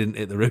didn't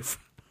hit the roof.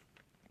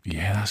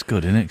 Yeah, that's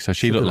good, isn't it? So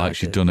she looked like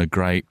she'd done a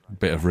great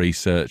bit of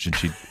research and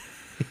she'd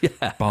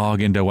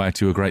bargained her way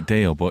to a great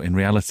deal, but in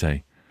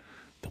reality,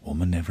 the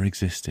woman never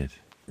existed.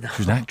 She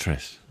was an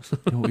actress.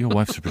 Your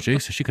wife's a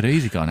producer. She could have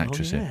easily got an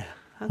actress in.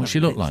 What she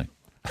look like?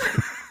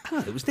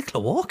 It was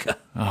Nicola Walker.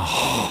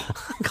 Oh.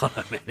 Hang on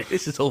a minute.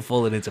 This is all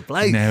falling into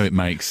place. Now it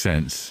makes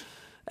sense.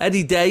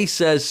 Eddie Day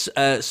says,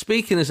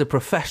 speaking as a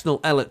professional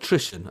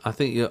electrician, I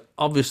think you're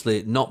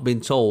obviously not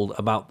been told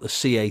about the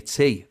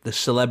CAT, the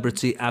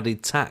celebrity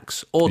added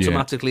tax,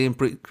 automatically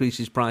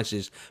increases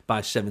prices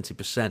by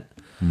 70%.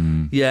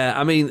 Yeah,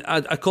 I mean,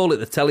 I call it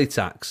the telly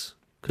tax.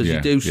 Because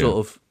you do sort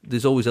of,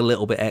 there's always a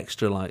little bit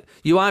extra. Like,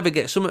 you either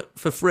get something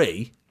for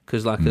free,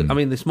 because I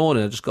mean, this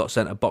morning I just got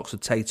sent a box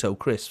of Tato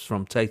crisps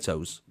from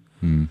Tato's,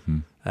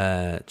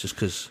 just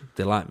because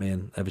they like me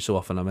and every so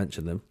often I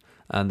mention them.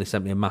 And they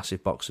sent me a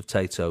massive box of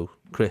Tato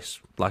crisps,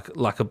 like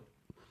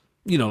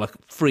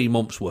 3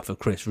 months worth of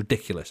crisps,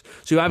 ridiculous.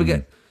 So you either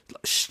get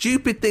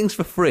stupid things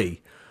for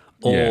free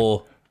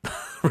or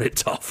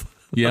ripped off.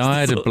 Yeah, I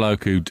had a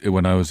bloke who,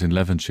 when I was in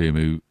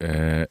Levenshulme,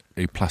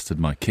 who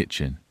plastered my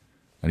kitchen.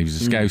 And he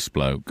was a Scouse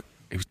bloke.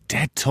 He was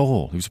dead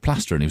tall. He was a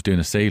plasterer and he was doing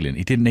a ceiling.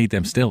 He didn't need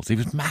them stilts. He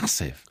was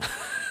massive.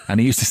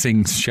 And he used to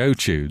sing show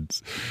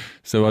tunes.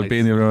 So I'd be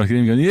in the other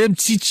room going,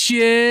 empty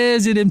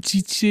chairs and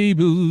empty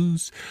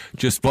tables,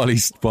 just while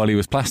he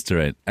was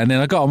plastering. And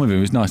then I got on with him. It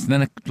was nice. And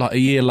then like a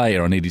year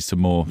later, I needed some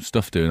more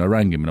stuff doing. I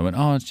rang him and I went,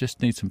 I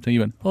just need something. He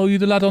went, you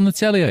the lad on the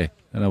telly?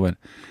 And I went,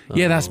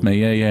 yeah, that's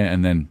me. Yeah.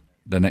 And then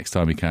the next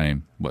time he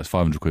came, it's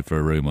 500 quid for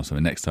a room or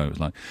something. Next time it was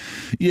like,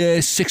 yeah,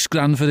 6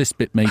 grand for this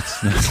bit, mate.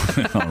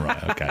 All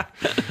right, okay.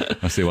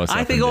 I see what's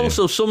happened. I think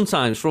also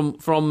sometimes from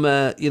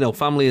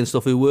family and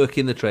stuff who work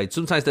in the trade,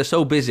 sometimes they're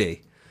so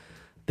busy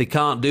they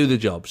can't do the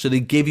job, so they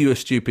give you a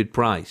stupid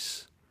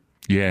price.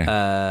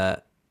 Yeah.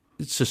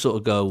 To sort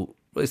of go,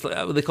 it's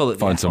like they call it.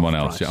 Find someone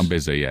else. Yeah, I'm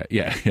busy.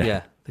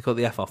 Yeah. They call it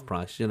the F-off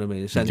price. You know what I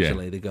mean?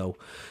 Essentially, they go,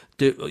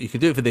 you can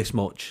do it for this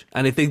much,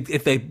 and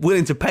if they're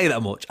willing to pay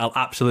that much, I'll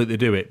absolutely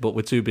do it. But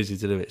we're too busy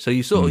to do it. So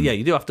you sort of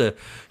you do have to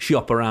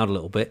shop around a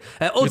little bit.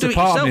 Or There's do a it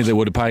part of yourself. me that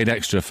would have paid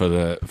extra for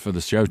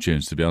the show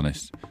tunes, to be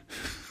honest.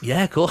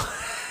 Yeah, cool.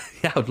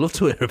 Yeah, I'd love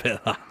to hear a bit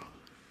of that.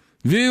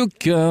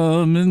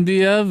 Welcome in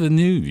the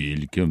avenue.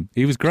 Welcome.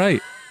 He was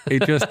great. He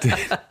just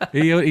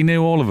he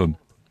knew all of them.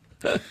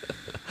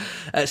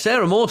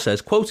 Sarah Moore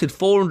says, quoted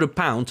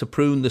 £400 to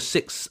prune the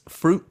 6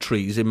 fruit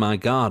trees in my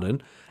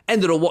garden.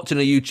 Ended up watching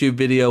a YouTube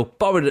video,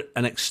 borrowed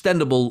an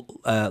extendable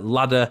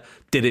ladder,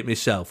 did it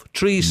myself.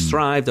 Trees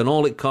thrived, and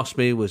all it cost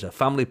me was a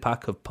family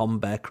pack of Pom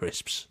Bear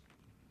crisps.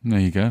 There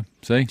you go.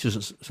 See? It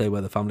doesn't say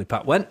where the family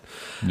pack went.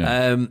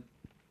 No.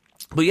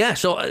 But yeah,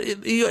 so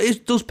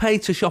it does pay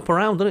to shop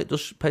around, doesn't it? It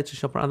does pay to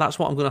shop around. That's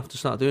what I'm going to have to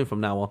start doing from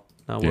now on.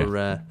 Now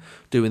we're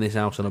doing this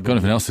house on a Got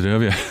anything else to do,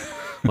 have you?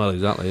 Well,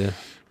 exactly, yeah.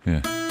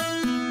 Yeah.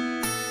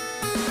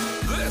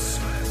 This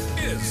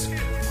is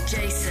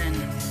Jason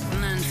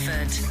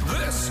Manford,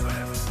 this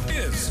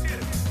is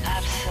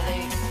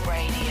Absolute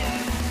Radio.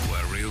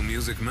 where real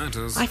music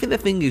matters. I think the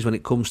thing is when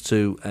it comes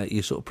to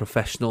your sort of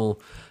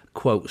professional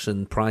quotes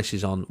and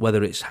prices on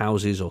whether it's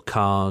houses or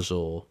cars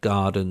or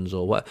gardens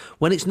or what,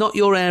 when it's not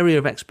your area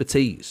of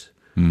expertise,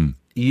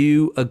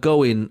 you are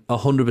going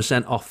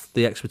 100% off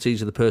the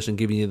expertise of the person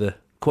giving you the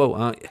quote,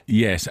 aren't you?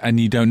 Yes, and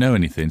you don't know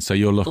anything, so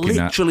you're looking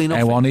Literally at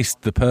nothing. how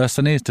honest the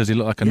person is. Does he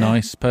look like a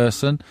nice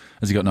person?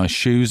 Has he got nice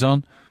shoes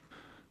on?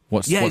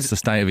 What's the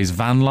state of his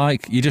van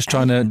like? You're just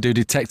trying to do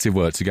detective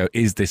work to go,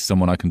 is this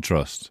someone I can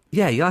trust?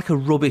 Yeah, you're like a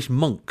rubbish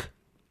monk.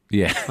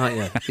 Yeah. Aren't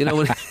you? You know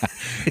what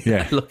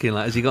Yeah. looking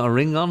like? Has he got a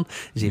ring on?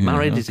 Is he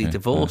married? Is he okay,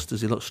 divorced?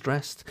 Does he look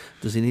stressed?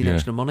 Does he need Yeah.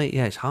 extra money?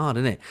 Yeah, it's hard,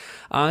 isn't it?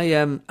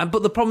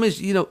 But the problem is,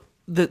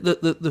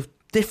 the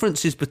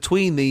differences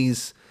between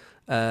these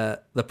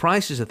the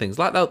prices of things,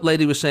 like that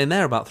lady was saying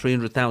there about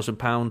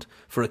 £300,000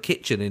 for a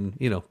kitchen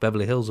in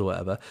Beverly Hills or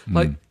whatever.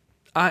 Like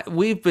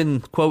we've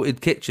been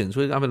quoted kitchens.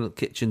 We're having a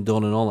kitchen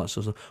done and all that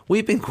sort of stuff.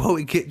 We've been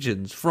quoted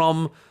kitchens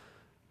from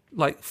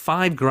like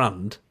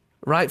 £5,000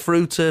 right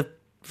through to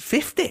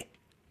 50.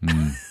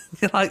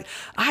 Like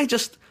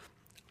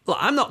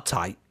I'm not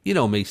tight. You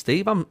know me,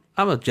 Steve. I'm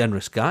a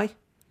generous guy.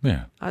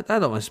 Yeah. I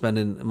don't mind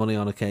spending money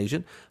on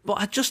occasion, but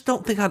I just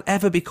don't think I'd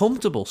ever be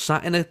comfortable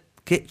sat in a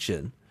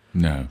kitchen.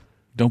 No.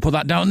 Don't put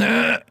that down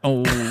there.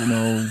 Oh,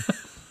 no.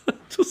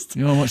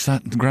 You know how much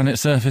that granite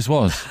surface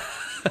was?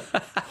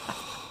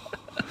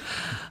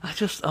 I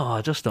just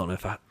don't know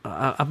if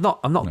I'm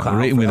not No, cut we're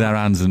out eating for with it. our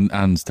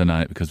hands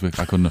tonight because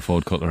I couldn't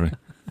afford cutlery.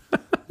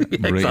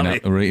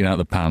 We're eating out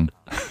the pan.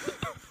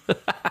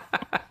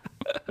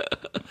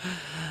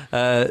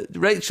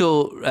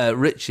 Rachel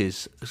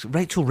Riches.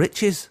 Rachel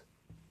Riches?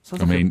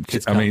 Sounds I like a mean,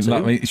 kid's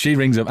like she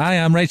rings up. Hi,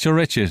 I'm Rachel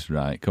Riches.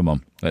 Right, come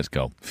on, let's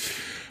go.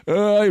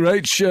 Hey,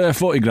 Rach,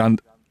 40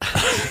 grand.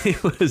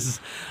 It was.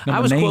 No, I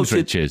my was name's quoted.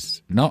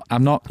 Riches. No,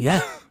 I'm not.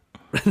 Yeah.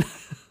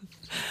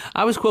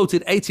 I was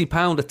quoted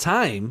 £80 a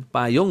time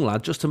by a young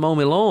lad just to mow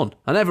my lawn.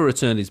 I never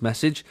returned his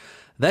message.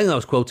 Then I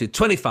was quoted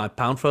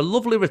 £25 for a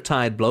lovely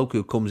retired bloke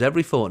who comes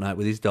every fortnight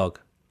with his dog.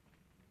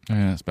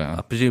 Yeah, that's better.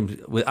 I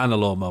presume and a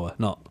lawnmower,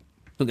 not.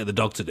 Don't get the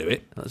dog to do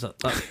it.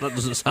 That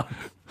doesn't sound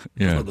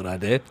Yeah. not a good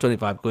idea.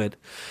 25 quid.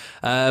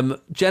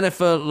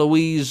 Jennifer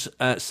Louise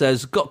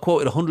says, got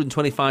quoted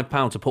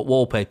 £125 to put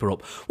wallpaper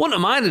up. Wouldn't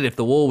have minded if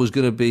the wall was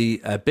going to be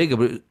bigger,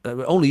 but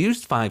we only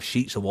used 5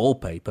 sheets of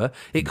wallpaper.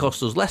 It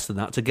cost us less than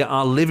that to get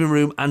our living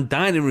room and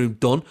dining room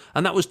done,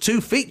 and that was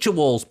 2 feature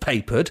walls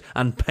papered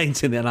and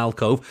painting an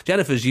alcove.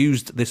 Jennifer's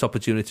used this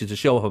opportunity to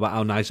show off about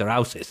how nice her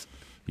house is.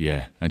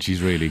 Yeah, and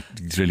she's really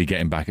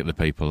getting back at the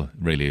people,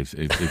 really,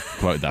 who've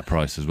quoted that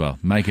price as well,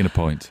 making a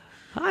point.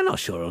 I'm not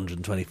sure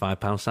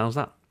 £125 sounds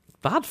that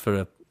bad for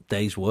a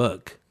day's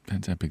work.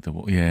 Depends how big the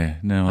wall. Yeah,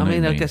 no, I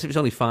mean, I I guess if it's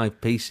only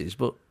 5 pieces,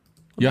 but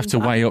you have to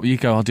weigh up. You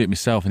go, I'll do it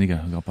myself, and you go,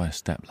 I've got to buy a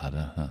step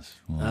ladder.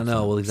 I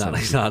know, well,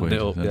 exactly. It's hard to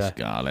do it up,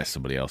 I'll let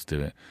somebody else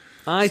do it.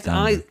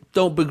 I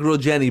don't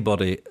begrudge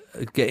anybody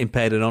getting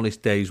paid an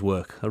honest day's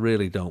work. I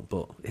really don't,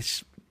 but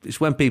it's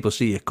when people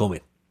see you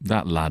coming.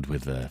 That lad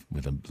with a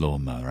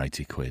lawnmower,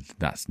 80 quid.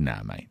 That's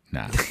mate.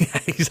 Nah.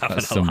 He's having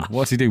a laugh.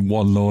 What's he doing?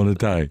 1 lawn a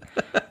day,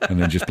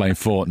 and then just playing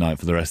Fortnite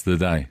for the rest of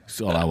the day.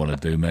 That's all I want to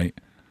do, mate.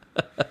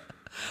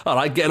 All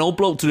right, get an old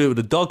bloke to do it with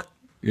a dog.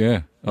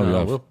 Yeah. Oh, No, yeah.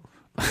 I will.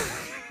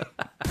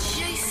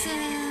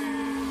 Jason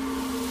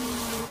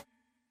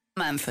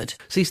Manford.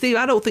 See, Steve,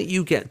 I don't think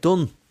you get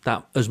done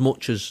that as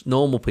much as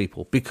normal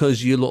people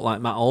because you look like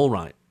Matt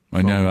Allwright.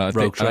 I know.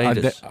 Rogue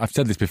Traders. I've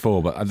said this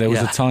before, but there was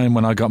Yeah. a time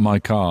when I got my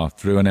car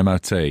through an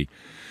MOT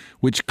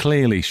which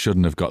clearly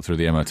shouldn't have got through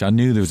the MOT. I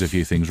knew there was a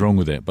few things wrong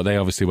with it, but they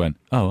obviously went,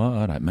 oh,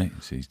 all right, mate.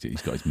 So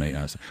he's got his mate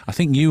outside. I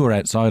think you were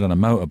outside on a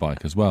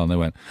motorbike as well, and they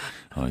went,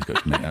 oh, he's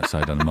got his mate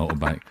outside on a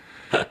motorbike.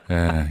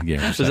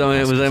 Yeah. Was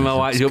that my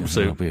white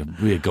jumpsuit?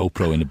 We had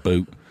GoPro in the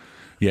boot.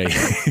 Yeah.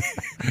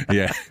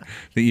 Yeah.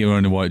 I think you were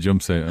in a white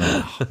jumpsuit.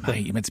 Oh,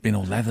 mate, you're meant to be in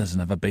all leathers and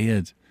have a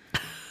beard.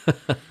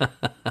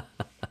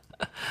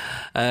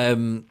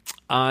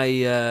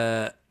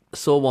 I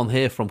saw one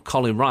here from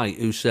Colin Wright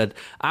who said,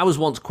 I was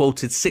once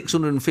quoted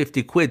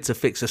 650 quid to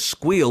fix a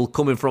squeal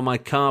coming from my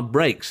car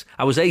brakes.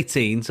 I was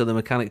 18, so the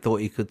mechanic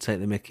thought he could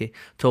take the mickey,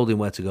 told him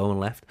where to go and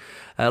left.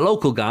 A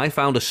local guy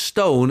found a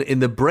stone in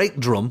the brake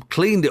drum,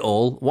 cleaned it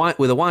all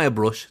with a wire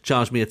brush,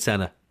 charged me a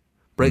tenner.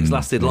 Brakes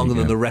lasted longer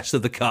than the rest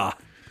of the car.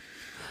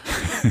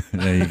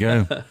 There you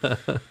go.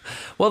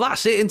 Well,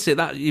 that's it, isn't it?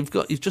 That you've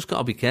just got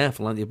to be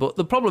careful, haven't you? But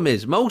the problem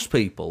is, most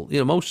people,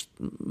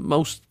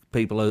 most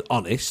people are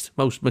honest.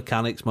 Most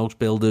mechanics, most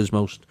builders,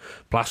 most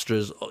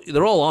plasterers,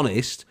 they're all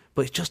honest.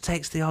 But it just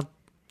takes the odd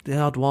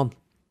one,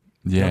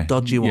 the odd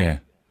dodgy one. Yeah.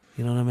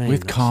 You know what I mean?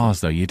 With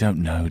cars, though, you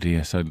don't know, do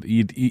you? So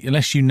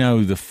unless you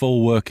know the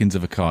full workings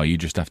of a car, you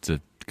just have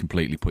to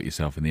completely put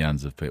yourself in the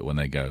hands of people when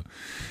they go,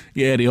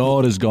 yeah, the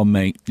order's gone,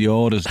 mate. The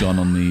order's gone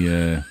on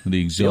the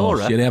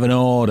exhaust. Yeah, they have an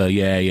order.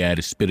 Yeah,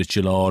 the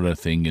spiritual order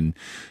thing, and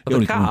they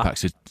only come in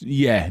packs of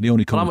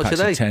packs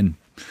of 10.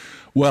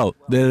 Well,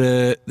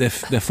 they're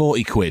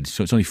 40 quid,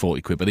 so it's only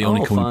 40 quid, but they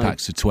only come in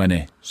packs of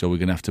 20. So we're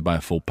going to have to buy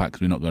a full pack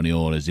because we've not got any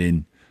orders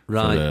in for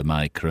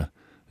Micra.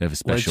 They have a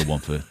special one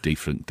for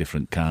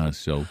different cars.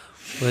 So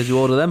where'd you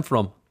order them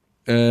from?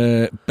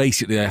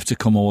 Basically, I have to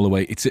come all the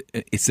way.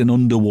 It's an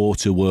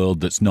underwater world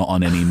that's not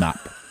on any map,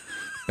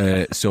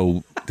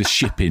 so the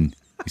shipping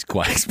is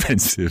quite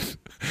expensive.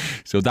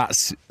 So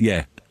that's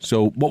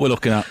So what we're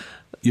looking at,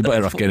 you're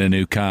better off getting a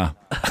new car.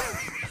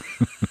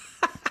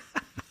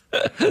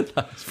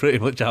 That's pretty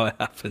much how it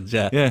happens.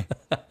 Yeah.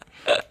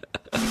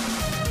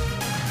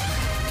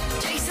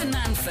 Jason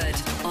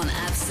Manford on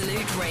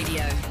Absolute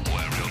Radio.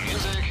 Where real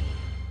music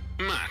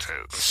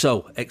matters.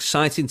 So,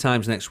 exciting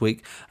times next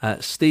week.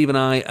 Steve and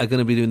I are going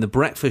to be doing the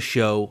breakfast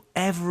show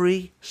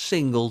every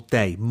single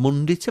day,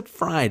 Monday to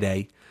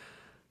Friday,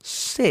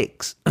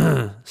 6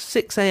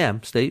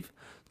 a.m., Steve,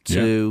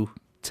 to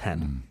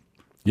 10.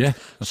 Yeah,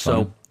 that's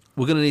fine.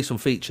 We're going to need some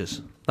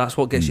features. That's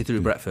what gets you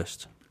through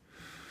breakfast.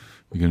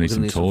 We're going to need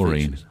some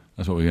taurine.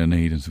 That's what we're going to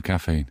need, and some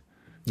caffeine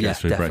to get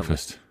through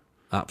breakfast.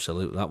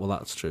 Absolutely.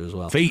 That's true as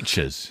well.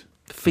 Features,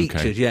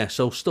 okay. Yeah.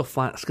 So stuff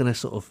like that's going to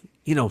sort of,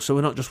 so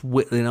we're not just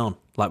whittling on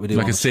like we do.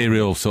 Like a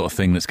serial sort of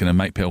thing that's going to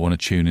make people want to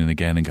tune in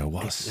again and go,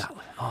 what?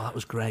 Exactly. Oh, that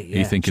was great. Yeah. Are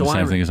you thinking the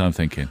same thing as I'm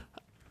thinking?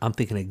 I'm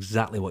thinking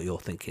exactly what you're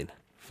thinking.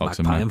 Fox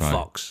Magpie and Magpie.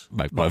 Fox.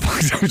 Magpie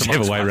Fox.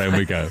 Whichever way around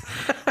we go.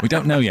 We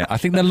don't know yet. I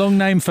think the long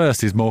name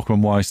first is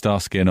Morecambe, Wise,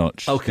 Starsky and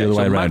Hutch. Okay, the other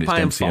way so around Magpie it's and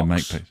Dempsey and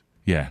Fox. Magpie.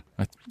 Yeah.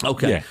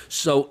 Okay. Yeah.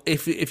 So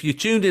if you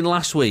tuned in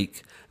last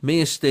week, me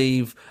and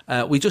Steve,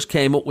 we just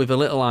came up with a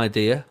little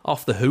idea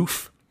off the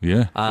hoof.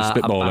 Yeah.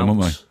 Spitballing, weren't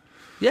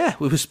we? Yeah,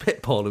 we were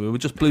spitballing. We were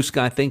just blue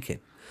sky thinking.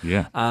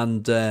 Yeah.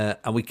 And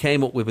we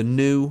came up with a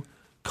new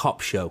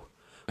cop show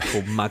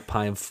called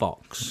Magpie and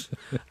Fox.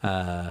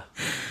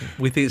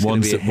 We think it's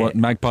going to be a hit.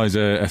 Magpie's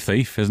a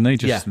thief, isn't he?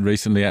 Just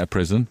recently out of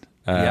prison.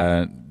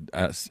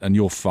 And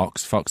you're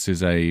Fox. Fox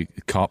is a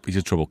cop. He's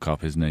a trouble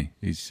cop, isn't he?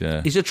 He's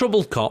a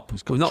troubled cop.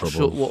 We're not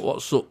sure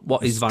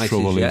what his vice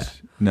is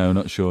yet. No,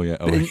 not sure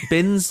yet.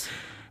 Bins?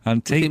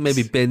 Antiques? I think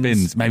maybe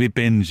bins. Maybe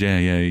bins,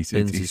 yeah. He's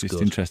just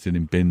good. interested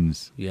in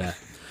bins. Yeah.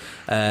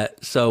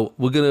 So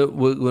we're gonna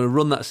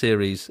run that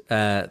series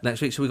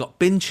next week. So we've got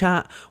Bin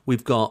Chat,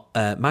 we've got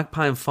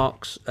Magpie and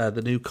Fox,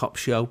 the new cop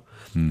show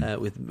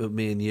with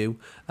me and you,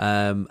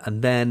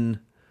 and then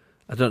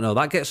I don't know.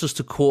 That gets us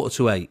to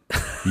 7:45.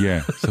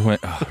 Yeah. So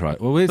right.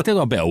 Well, we've still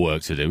got a bit of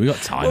work to do. We've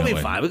got time. We'll be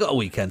fine. We've got a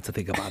weekend to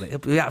think about it. It'll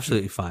be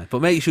absolutely fine.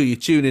 But make sure you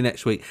tune in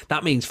next week.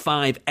 That means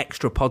 5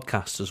 extra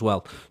podcasts as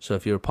well. So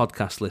if you're a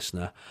podcast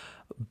listener,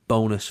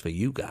 bonus for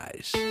you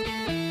guys.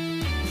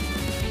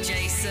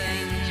 Jason.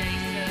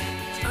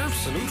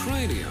 Absolute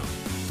Radio.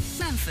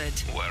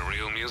 Manford. Where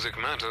real music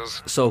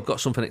matters. So I've got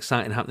something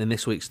exciting happening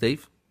this week,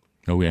 Steve.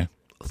 Oh, yeah.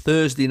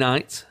 Thursday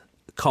night,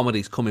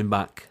 comedy's coming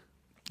back.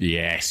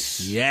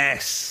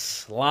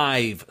 Yes.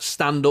 Live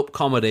stand-up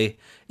comedy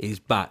is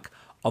back.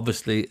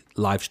 Obviously,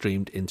 live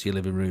streamed into your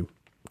living room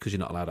because you're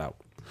not allowed out.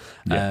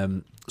 Yeah.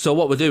 So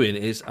what we're doing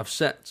is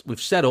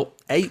we've set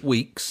up 8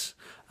 weeks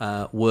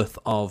worth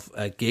of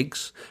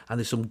gigs, and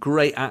there's some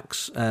great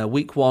acts.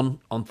 Week 1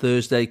 on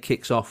Thursday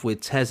kicks off with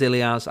Tez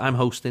Ilias. I'm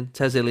hosting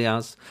Tez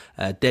Ilias,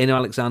 Dana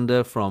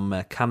Alexander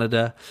from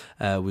Canada.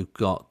 We've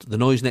got The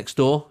Noise Next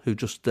Door, who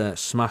just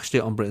smashed it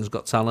on Britain's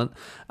Got Talent,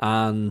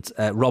 and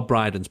Rob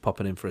Brydon's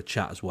popping in for a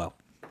chat as well.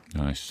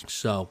 Nice.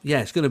 So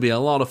yeah, it's going to be a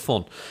lot of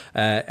fun.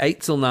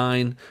 8 till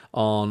 9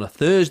 on a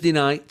Thursday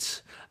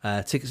night.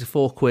 Tickets are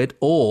 £4,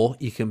 or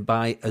you can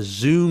buy a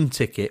Zoom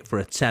ticket for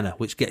a tenner,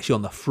 which gets you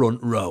on the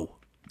front row.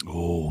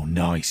 Oh,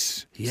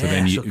 nice. Yeah,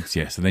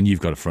 so then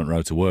you've got a front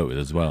row to work with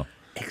as well.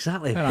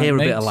 Exactly. Hello, Hear a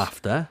mate. bit of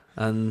laughter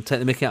and take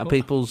the mickey out of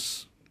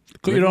people's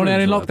Got your own hair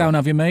in lockdown,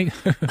 have you, mate?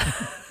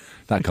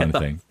 That kind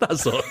of thing. That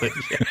sort of thing.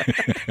 Yeah.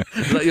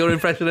 Is that your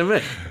impression of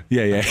me?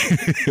 Yeah.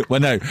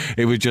 Well, no,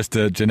 it was just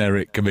a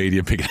generic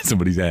comedian picking at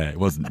somebody's hair. It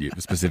wasn't you,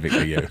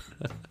 specifically you.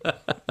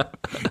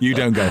 You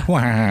don't go, wah,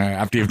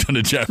 after you've done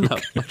a joke. No,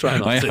 I try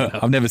not to. No.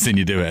 I've never seen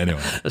you do it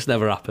anyway. That's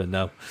never happened,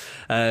 no.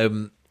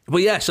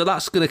 But yeah, so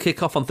that's going to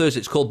kick off on Thursday.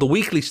 It's called The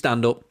Weekly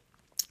Stand-Up.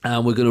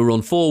 And we're going to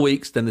run 4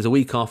 weeks, then there's a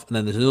week off, and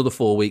then there's another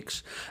 4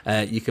 weeks.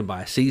 You can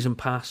buy a season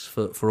pass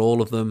for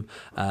all of them.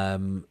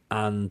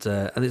 And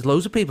there's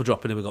loads of people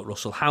dropping in. We've got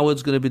Russell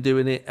Howard's going to be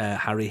doing it,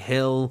 Harry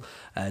Hill,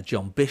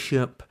 John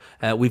Bishop.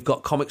 We've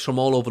got comics from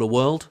all over the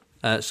world.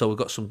 So we've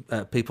got some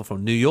people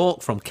from New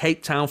York, from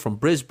Cape Town, from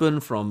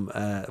Brisbane, from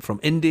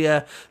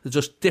India. There's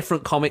just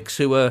different comics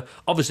who are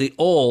obviously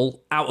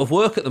all out of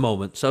work at the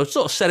moment. So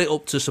sort of set it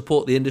up to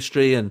support the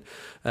industry and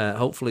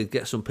hopefully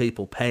get some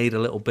people paid a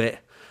little bit.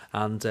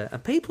 And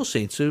people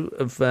seem to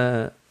have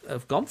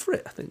gone for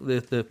it. I think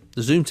the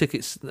Zoom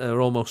tickets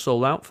are almost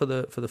sold out for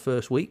the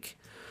first week.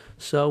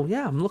 So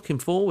yeah, I'm looking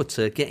forward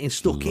to getting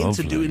stuck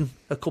into doing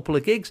a couple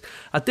of gigs.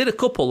 I did a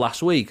couple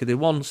last week. I did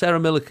one. Sarah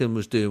Millican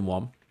was doing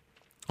one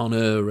on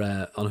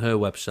her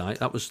website.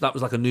 That was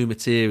like a new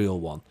material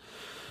one.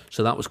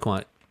 So that was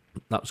quite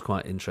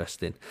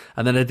interesting.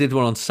 And then I did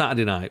one on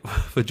Saturday night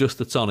for Just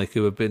the Tonic,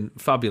 who have been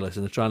fabulous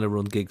and are trying to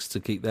run gigs to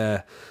keep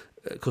their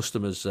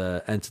customers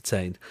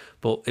entertained,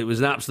 but it was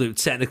an absolute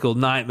technical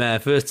nightmare.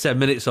 First 10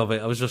 minutes of it,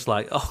 I was just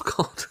like, oh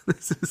god,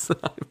 this is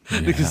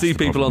you can see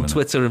people on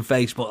Twitter and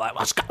Facebook like,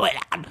 what's going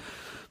on?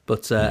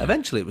 But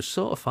eventually it was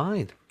sort of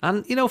fine.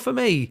 And for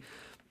me,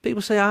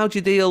 people say, how do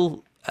you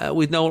deal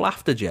with no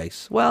laughter,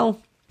 Jace?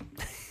 Well,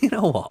 you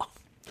know what,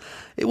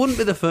 it wouldn't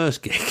be the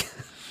first gig.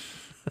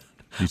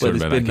 You talked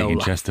about that gig in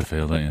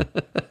Chesterfield, don't you?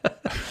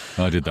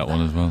 I did that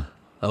one as well.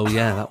 Oh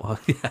yeah, that one.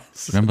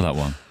 Yes, remember that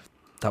one?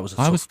 That was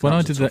when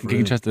I did that gig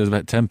in Chester, there was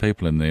about 10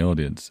 people in the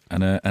audience,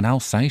 and an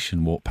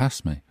Alsatian walked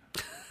past me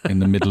in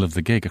the middle of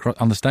the gig,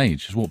 on the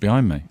stage, just walked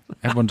behind me.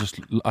 I noticed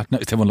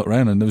everyone looked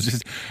around, and there was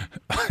just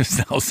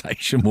an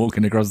Alsatian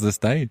walking across the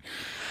stage.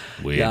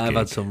 Weird gig. I've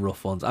had some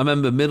rough ones. I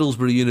remember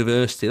Middlesbrough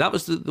University. That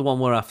was the one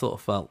where I felt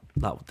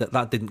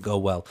that didn't go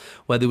well,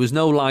 where there was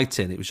no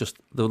lighting. It was just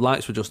the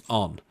lights were just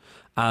on,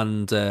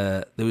 and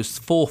there was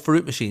 4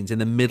 fruit machines in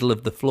the middle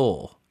of the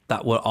floor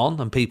that were on,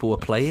 and people were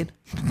playing.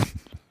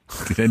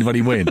 Did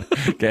anybody win?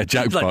 Get a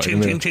jackpot? Like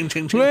ching, ching, ching,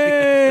 ching, ching.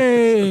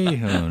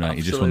 Way! Oh, right,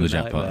 you just won the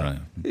jackpot, right?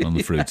 On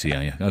the fruity,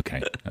 yeah.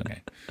 Okay.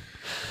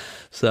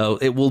 So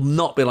it will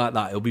not be like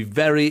that. It'll be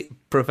very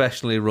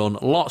professionally run,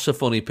 lots of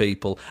funny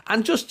people.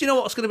 And just,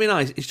 what's going to be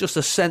nice? It's just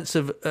a sense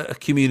of a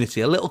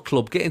community, a little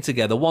club getting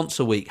together once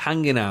a week,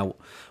 hanging out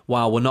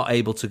while we're not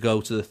able to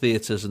go to the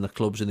theatres and the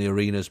clubs and the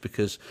arenas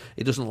because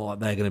it doesn't look like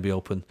they're going to be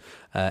open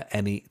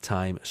any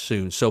time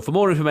soon. So for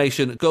more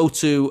information, go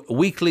to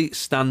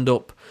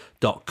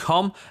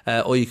weeklystandup.com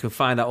or you can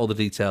find out all the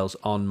details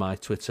on my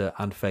Twitter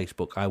and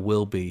Facebook. I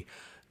will be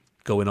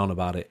going on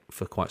about it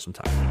for quite some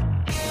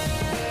time.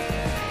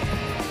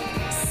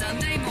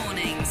 Sunday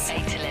mornings,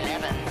 8 till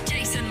 11.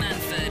 Jason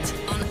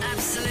Manford on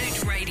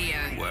Absolute Radio.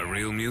 Where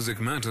real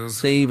music matters.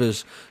 Steve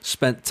has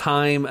spent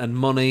time and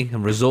money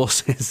and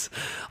resources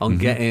on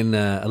getting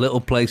a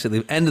little place at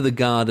the end of the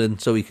garden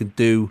so he can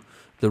do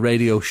the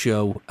radio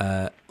show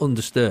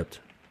undisturbed.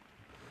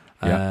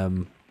 Yeah.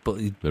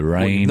 But the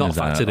rain not is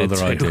factored other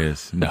into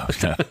ideas. No.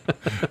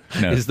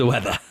 is the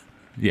weather.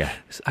 Yeah.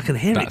 I can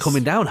hear it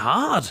coming down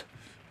hard.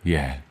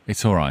 Yeah,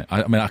 it's all right.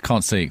 I mean, I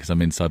can't see it because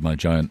I'm inside my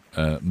giant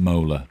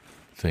molar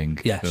thing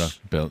that I've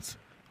built.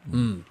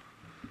 The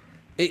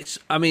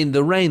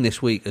rain this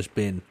week has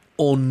been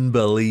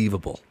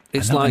unbelievable.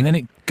 It's and then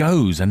it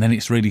goes, and then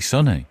it's really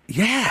sunny.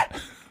 Yeah,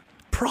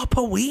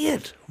 proper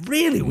weird,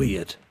 really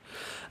weird.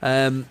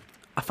 I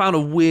found a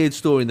weird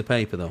story in the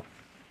paper though.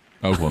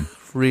 Oh, one.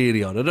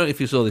 Really odd. I don't know if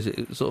you saw this.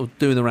 It's sort of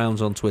doing the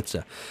rounds on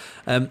Twitter.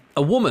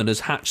 A woman has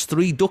hatched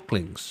 3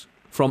 ducklings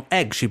from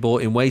eggs she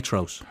bought in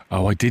Waitrose.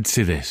 Oh, I did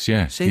see this,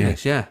 yeah.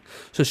 This, yeah.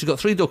 So she's got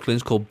 3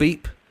 ducklings called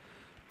Beep,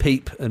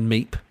 Peep and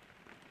Meep.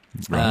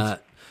 Right.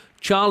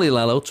 Charlie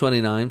Lello,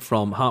 29,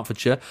 from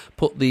Hertfordshire,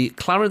 put the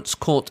Clarence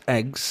Court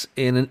eggs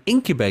in an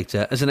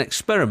incubator as an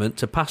experiment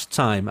to pass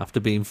time after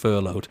being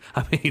furloughed.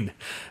 I mean,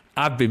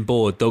 I've been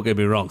bored, don't get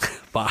me wrong,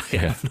 but I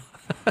have not.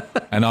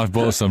 And I've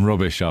bought some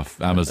rubbish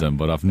off Amazon,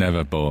 but I've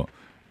never bought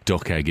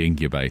duck egg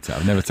incubator.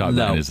 I've never typed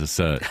that in as a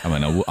search. I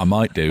mean, I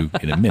might do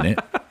in a minute.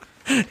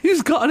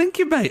 Who's got an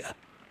incubator?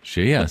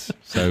 She has.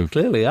 So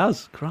clearly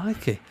has.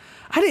 Crikey.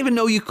 I didn't even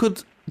know you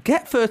could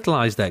get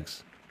fertilised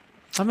eggs.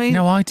 I mean...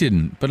 No, I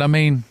didn't. But I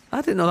mean...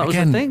 I didn't know that was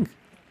a thing.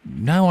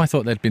 No, I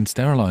thought they'd been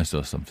sterilised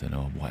or something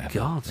or whatever.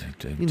 God.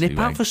 You nip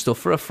out for stuff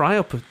for a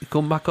fry-up. You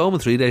come back home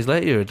and 3 days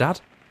later you're a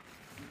dad.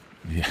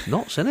 Yeah.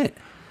 Nuts, innit?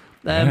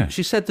 Yeah.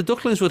 She said the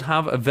ducklings would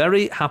have a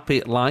very happy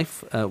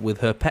life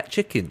with her pet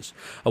chickens.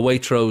 A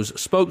Waitrose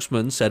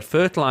spokesman said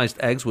fertilised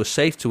eggs were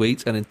safe to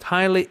eat and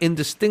entirely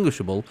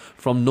indistinguishable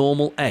from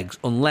normal eggs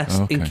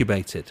unless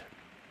incubated.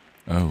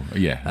 Oh,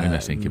 yeah,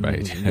 unless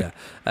incubated. Yeah.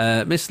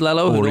 Miss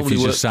Lello, or who if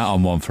you just sat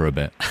on one for a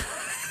bit.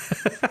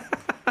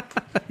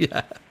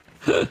 Yeah.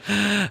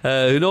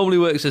 Who normally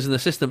works as an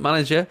assistant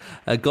manager,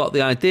 got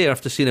the idea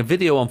after seeing a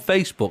video on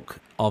Facebook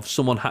of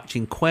someone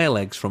hatching quail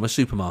eggs from a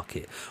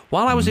supermarket.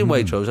 While I was in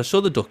Waitrose, I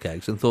saw the duck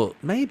eggs and thought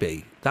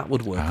maybe that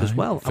would work as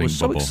well. I was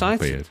so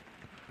excited.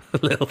 A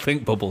little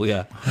think bubble,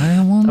 yeah.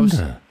 I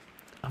wonder.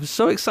 I was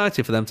so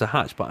excited for them to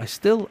hatch, but I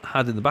still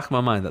had in the back of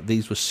my mind that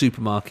these were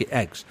supermarket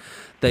eggs.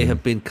 They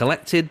have been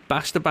collected,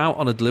 bashed about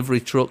on a delivery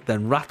truck,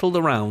 then rattled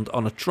around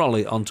on a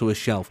trolley onto a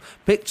shelf,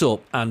 picked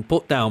up and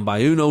put down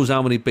by who knows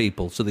how many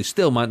people, so they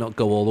still might not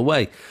go all the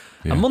way.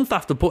 Yeah. A month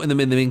after putting them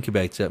in the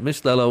incubator,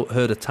 Miss Lello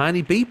heard a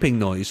tiny beeping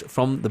noise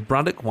from the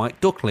Braddock white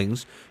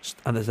ducklings,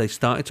 and as they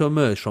started to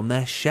emerge from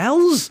their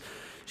shells,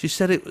 she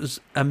said it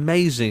was an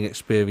amazing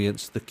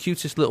experience, the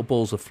cutest little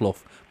balls of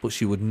fluff, but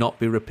she would not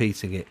be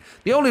repeating it.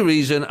 The only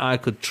reason I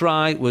could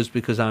try was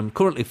because I'm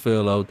currently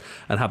furloughed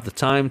and have the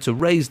time to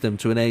raise them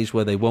to an age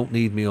where they won't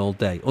need me all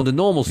day. Under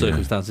normal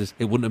circumstances,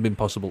 it wouldn't have been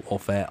possible or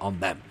fair on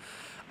them.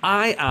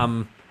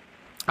 I'm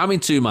in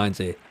two minds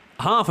here.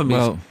 Half of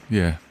me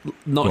is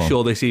not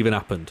sure this even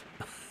happened.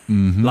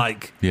 Mm-hmm.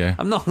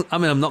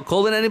 I'm not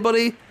calling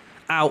anybody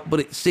out, but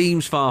it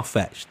seems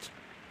far-fetched.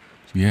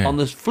 Yeah. On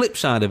the flip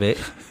side of it,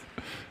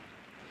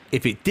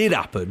 if it did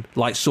happen,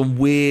 like some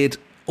weird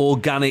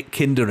organic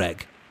Kinder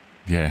egg.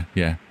 Yeah.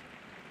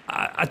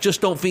 I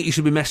just don't think you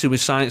should be messing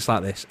with science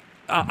like this.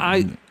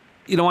 I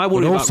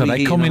worry about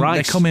they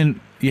come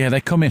in.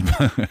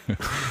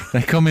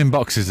 They come in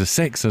boxes of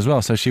 6 as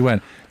well. So she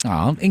went,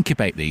 I'll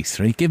incubate these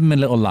 3. Give them a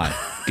little light.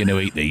 Gonna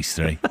eat these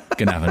 3.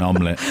 Gonna have an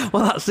omelette.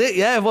 Well, that's it.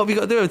 Yeah. What have you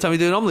got to do every time you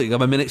do an omelette? You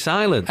have a minute's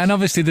silence. And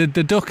obviously the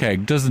duck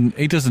egg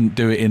doesn't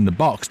do it in the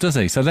box, does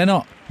he? So they're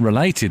not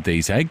related.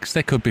 These eggs.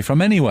 They could be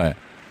from anywhere.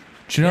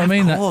 Do you know what I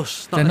mean? Of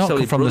course. They're not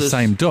from brothers. The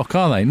same duck,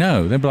 are they?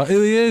 No. They'd be like,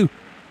 who are you?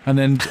 And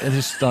then it's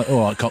just like,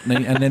 all right,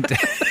 Cockney. And then,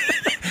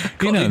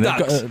 they've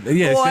got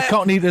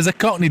there's a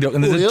Cockney duck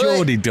and there's a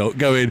Geordie duck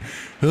going,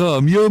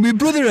 oh, you're my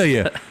brother, are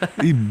you?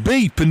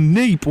 Beep and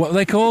neep. What are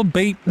they called?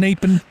 Beep,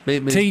 neep and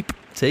teep.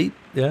 Teep,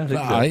 yeah.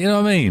 So. You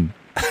know what I mean?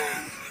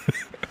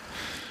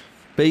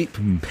 Beep,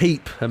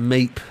 peep and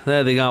meep.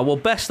 There they are. Well,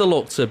 best of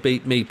luck to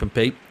Beep, Meep and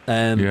Peep,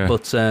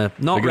 but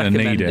not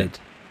recommended.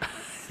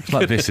 It's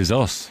like This Is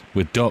Us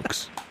with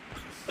ducks.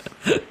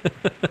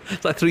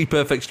 It's like 3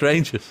 Perfect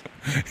Strangers.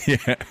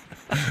 Yeah.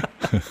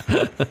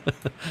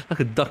 Like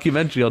a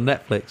documentary on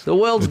Netflix. The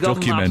world's gone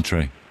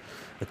documentary. Mad.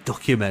 A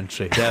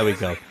documentary. There we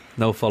go.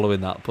 No following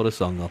that. Put a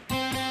song on.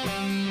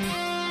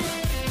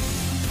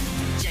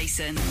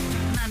 Jason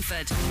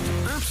Manford.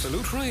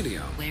 Absolute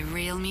Radio. Where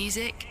real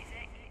music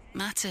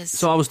matters.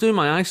 So I was doing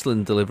my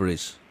Iceland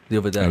deliveries the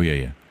other day. Oh,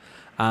 yeah.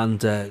 And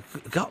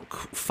got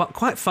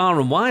quite far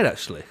and wide,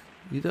 actually.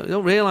 You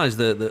don't realise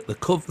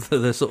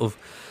the sort of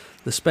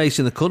the space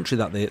in the country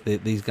that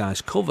these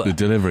guys cover. The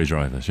delivery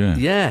drivers, yeah.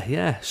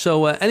 Yeah.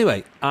 So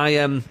anyway,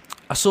 I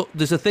saw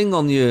there's a thing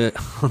on your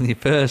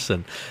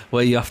person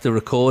where you have to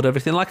record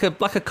everything like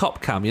a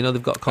cop cam. You know,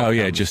 they've got cop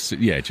cams just so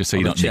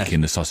you're not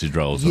nicking the sausage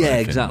rolls. Yeah,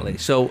 exactly.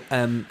 So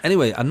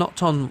anyway, I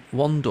knocked on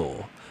one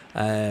door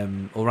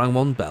or rang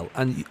one bell,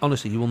 and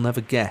honestly, you will never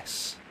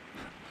guess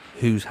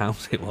whose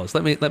house it was.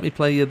 Let me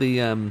play you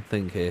the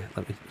thing here.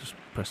 Let me just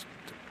press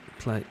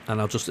play, and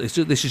this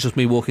is just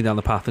me walking down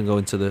the path and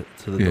going to the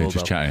doorbell.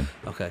 Just chatting.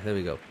 Okay, there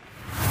we go.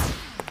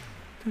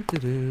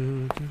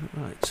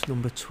 Right, it's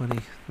number 23.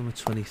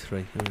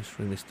 Let's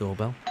ring this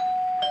doorbell.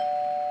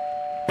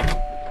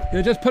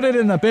 You just put it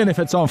in the bin if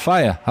it's on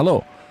fire.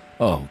 Hello.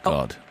 Oh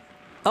God.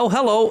 Oh,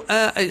 hello.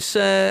 It's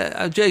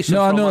Jason.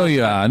 No,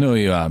 I know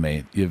you are,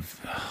 mate. You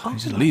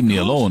just leave me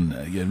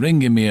alone. You're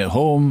ringing me at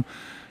home.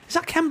 Is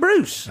that Ken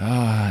Bruce?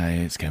 Ah,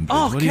 it's Ken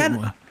Bruce. Oh,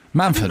 Ken.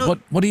 Manford,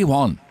 what do you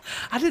want?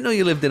 I didn't know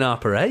you lived in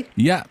Harper, eh?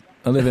 Yeah,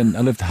 I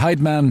lived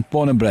Hydeman,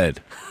 born and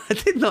bred. I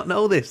did not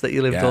know this, that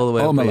you lived all the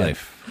way all up my here.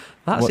 life.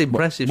 That's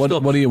impressive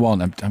stuff. What do you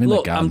want? I'm in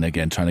the garden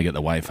again, trying to get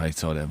the Wi-Fi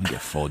sorted. I'm going to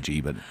get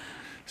 4G, but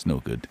it's no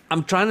good.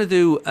 I'm trying to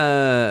do.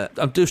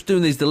 I'm just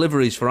doing these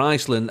deliveries for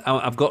Iceland.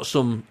 I've got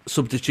some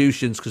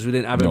substitutions because we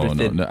didn't have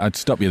everything. No, I'd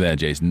stop you there,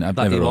 Jason. I've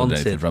never ordered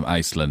anything from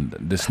Iceland.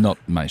 This is not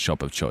my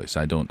shop of choice.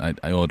 I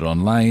order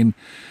online.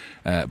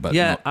 But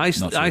yeah,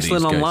 not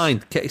Iceland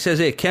online. It says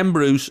here, Ken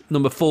Bruce,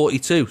 number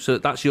 42. So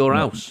that's your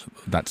house.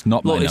 That's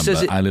not my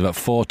number. I live at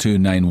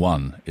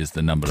 4291 is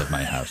the number of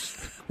my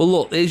house. Well,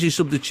 look, here's your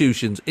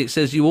substitutions. It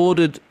says you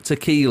ordered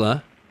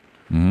tequila.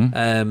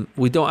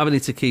 Mm-hmm. We don't have any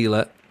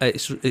tequila.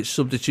 It's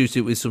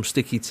substituted with some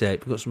sticky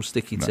tape. We've got some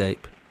sticky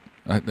tape.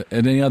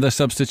 Any other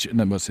substitute?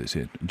 No, what's this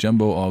here?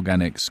 Jumbo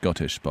organic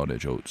Scottish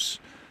porridge oats.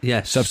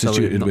 Yes.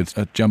 Substituted with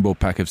a jumbo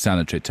pack of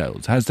sanitary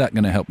towels. How's that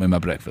going to help me my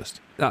breakfast?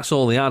 That's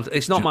all they had.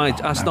 It's not my.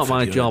 That's Manford, not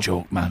my you're job. A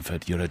joke,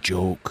 Manford, you're a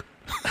joke.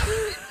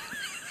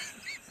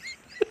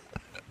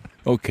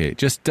 Okay,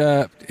 just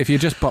if you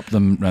just pop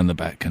them round the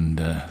back and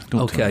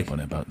don't tell anyone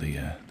about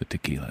the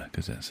tequila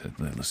because that's a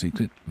little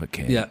secret.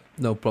 Okay. Yeah,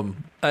 no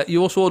problem.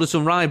 You also ordered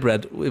some rye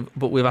bread,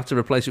 but we've had to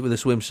replace it with a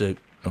swimsuit.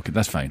 Okay,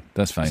 that's fine.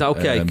 Is that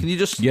okay? Can you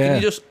just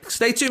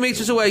stay 2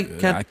 meters away,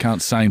 Ken? I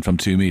can't sign from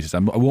 2 meters. I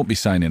won't be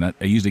signing. I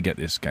usually get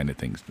this kind of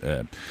things.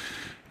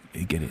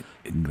 You get it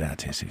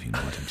gratis, if you know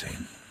what I'm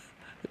saying.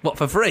 What,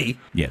 for free?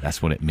 Yeah,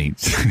 that's what it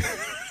means.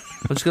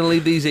 I'm just going to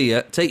leave these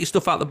here. Take your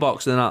stuff out the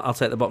box, and then I'll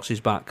take the boxes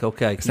back.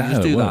 Okay, can you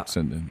just do that?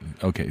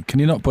 Okay,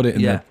 can you not put it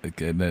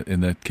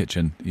in the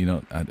kitchen? You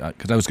know,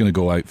 because I was going to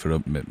go out for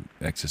a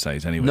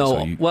exercise anyway.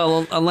 No,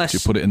 so unless you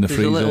put it in the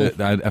freezer.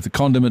 Have the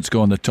condiments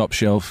go on the top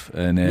shelf,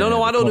 and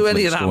no, I don't do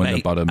any of that,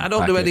 mate. I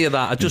don't do any of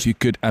that. If you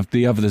could have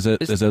the oven,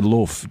 there's a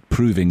loaf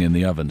proving in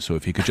the oven, so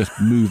if you could just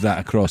move that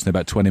across in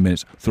about 20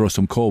 minutes, throw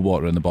some cold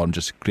water in the bottom,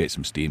 just create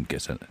some steam,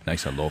 gets a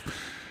nicer loaf.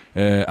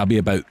 I'll be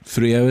about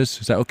 3 hours.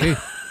 Is that okay?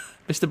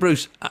 Mr.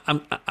 Bruce,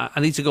 I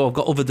need to go. I've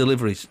got other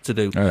deliveries to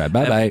do. All right,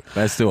 bye.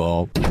 Let's do it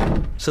all.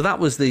 So that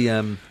was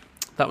the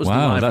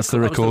that's the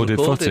recorded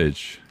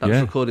footage. That was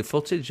recorded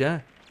footage,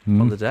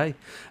 on the day.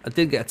 I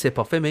didn't get a tip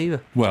off him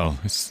either. Well,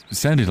 it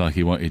sounded like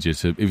he wanted you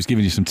to. He was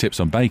giving you some tips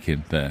on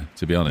baking there.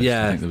 To be honest,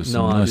 I think there was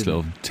some nice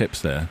little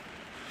tips there.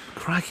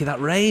 Crikey,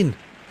 that rain!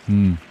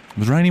 It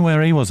was raining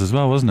where he was as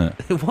well, wasn't it?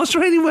 It was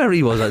raining where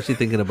he was. Actually,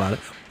 thinking about it.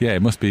 Yeah,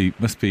 it must be.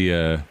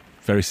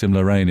 Very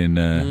similar rain in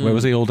where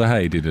was he?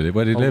 Alderhay, did it?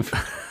 Where did he live?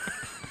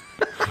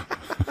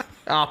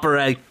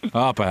 Harperhay,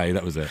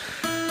 that was it.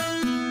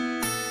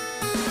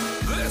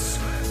 This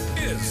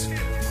is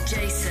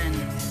Jason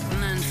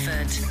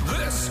Manford.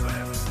 This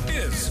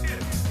is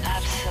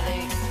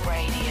Absolute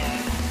Radio.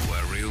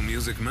 where real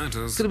music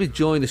matters. going to be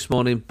joined this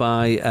morning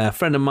by a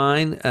friend of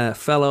mine,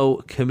 fellow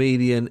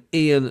comedian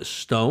Ian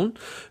Stone,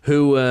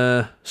 who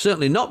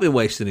certainly not been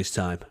wasting his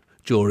time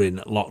during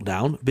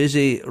lockdown,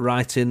 busy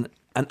writing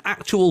an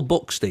actual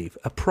book, Steve,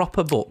 a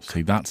proper book.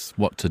 See, that's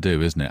what to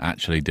do, isn't it?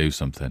 Actually do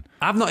something.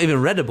 I've not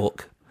even read a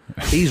book.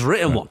 He's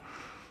written one.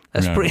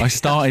 That's pretty. I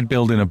started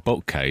building a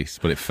bookcase,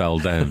 but it fell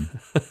down.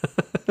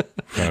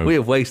 So. We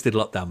have wasted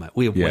lockdown, mate.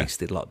 We have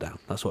wasted lockdown.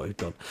 That's what we've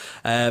done.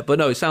 But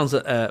no, it sounds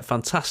a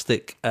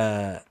fantastic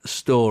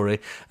story.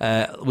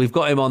 We've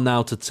got him on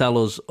now to tell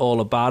us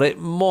all about it.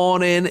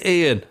 Morning,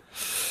 Ian.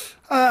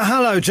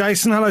 Hello,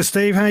 Jason. Hello,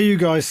 Steve. How are you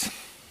guys?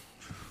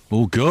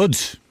 All good.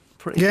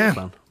 Pretty good,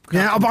 man.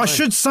 Yeah, but I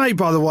should say,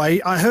 by the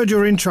way, I heard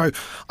your intro.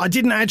 I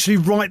didn't actually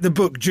write the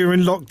book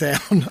during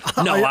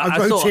lockdown. No, I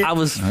wrote thought it. I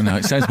was. I know,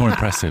 it sounds more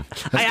impressive.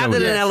 I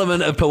added an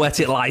element of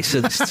poetic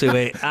license to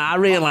it. I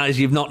realise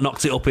you've not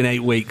knocked it up in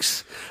 8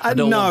 weeks. I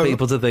don't want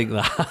people to think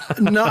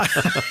that. No.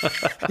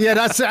 Yeah,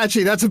 that's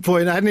a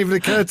point. It hadn't even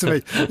occurred to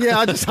me. Yeah,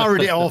 I just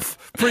hurried it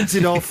off,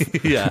 printed off.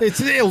 Yeah.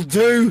 It'll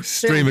do.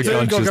 Stream of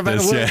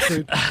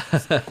consciousness,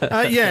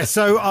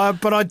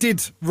 but I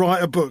did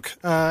write a book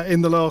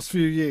in the last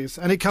few years,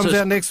 and it comes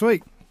out next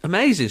week.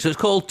 Amazing. So it's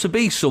called To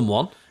Be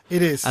Someone.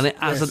 It is. And it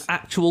has an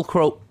actual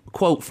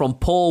quote from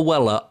Paul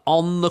Weller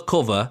on the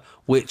cover,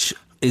 which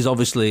is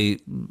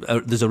obviously,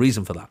 there's a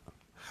reason for that.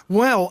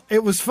 Well,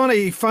 it was funny.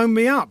 He phoned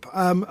me up.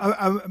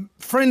 A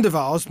friend of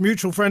ours,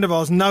 mutual friend of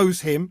ours, knows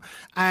him,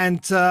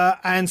 and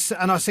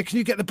I said, "Can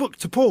you get the book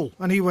to Paul?"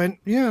 And he went,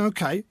 "Yeah,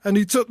 okay." And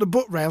he took the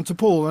book round to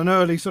Paul, an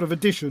early sort of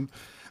edition,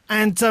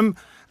 and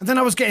then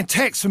I was getting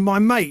texts from my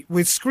mate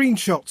with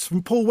screenshots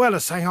from Paul Weller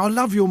saying, "I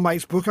love your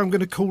mate's book. I'm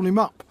going to call him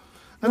up."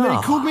 And then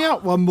he called me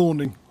up one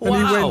morning, and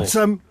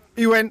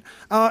he went,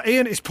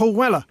 "Ian, it's Paul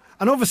Weller."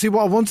 And obviously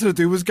what I wanted to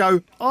do was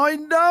go, "I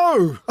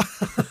know."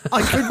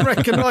 I couldn't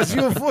recognise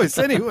your voice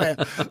anywhere.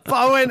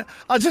 But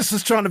I just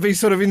was trying to be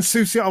sort of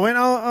insouciant. I went,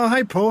 oh,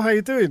 hey, Paul, how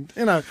you doing?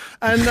 You know,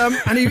 and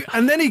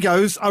then he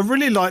goes, "I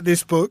really like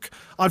this book.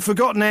 I've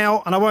forgotten how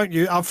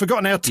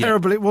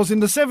terrible it was in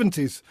the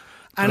 70s.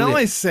 And brilliant.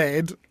 I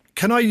said,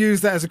 "Can I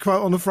use that as a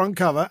quote on the front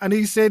cover?" And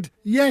he said,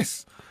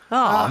 "Yes."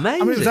 Oh,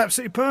 amazing. I mean, it was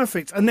absolutely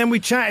perfect. And then we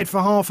chatted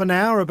for half an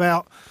hour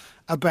about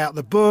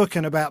the book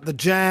and about the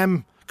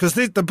jam. Because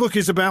the book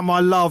is about my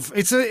love.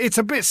 It's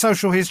a bit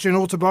social history and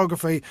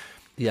autobiography,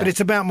 but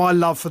it's about my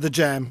love for the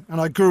Jam. And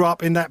I grew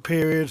up in that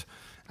period,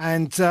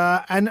 and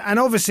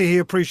obviously he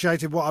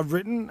appreciated what I've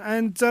written,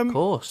 and of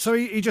course. So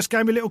he just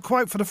gave me a little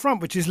quote for the front,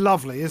 which is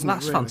lovely, isn't it?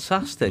 That's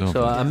fantastic. Lovely.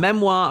 So a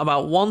memoir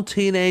about one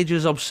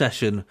teenager's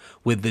obsession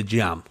with the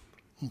Jam.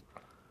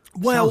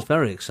 Well, sounds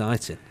very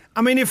exciting.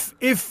 I mean, if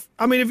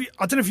I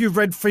don't know if you've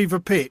read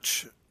Fever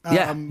Pitch.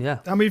 Yeah.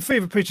 I mean,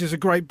 Fever Pitch is a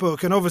great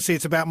book, and obviously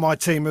it's about my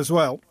team as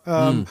well.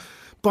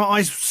 But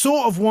I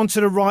sort of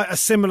wanted to write a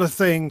similar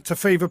thing to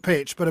Fever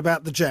Pitch, but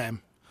about the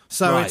Jam.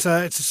 So it's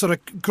a sort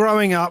of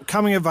growing up,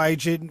 coming of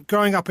age,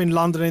 growing up in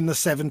London in the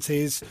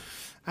 70s,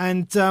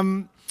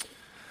 and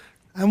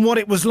what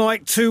it was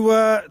like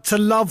to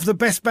love the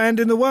best band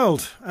in the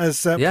world,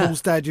 as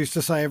Paul's dad used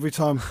to say every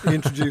time he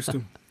introduced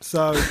them.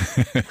 So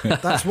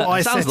that's what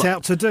I set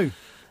out to do.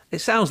 It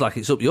sounds like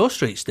it's up your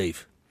street,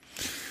 Steve.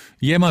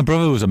 Yeah, my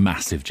brother was a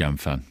massive Jam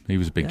fan. He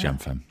was a big Jam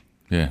fan.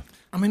 Yeah.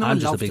 I mean, I'm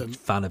just a big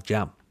fan of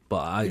Jam, but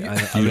I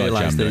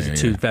realise those are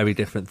two very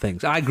different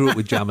things. I grew up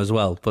with Jam as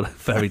well, but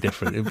very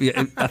different.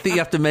 I think you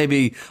have to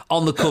maybe,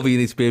 on the cover, you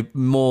need to be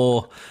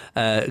more,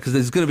 because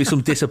there's going to be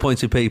some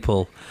disappointed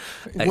people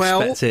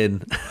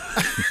expecting...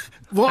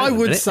 What I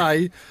would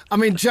say, I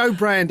mean, Joe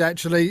Brand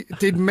actually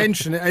did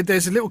mention it.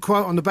 There's a little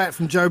quote on the back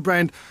from Joe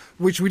Brand,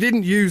 which we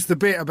didn't use the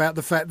bit about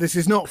the fact this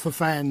is not for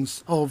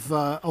fans of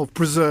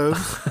preserves.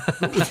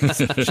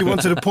 She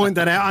wanted to point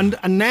that out.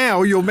 And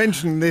now you're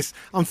mentioning this,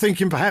 I'm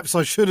thinking perhaps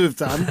I should have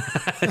done.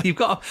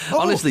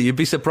 Honestly, you'd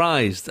be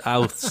surprised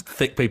how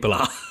thick people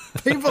are.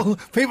 People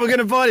are going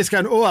to buy this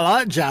going, oh, I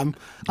like jam.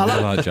 I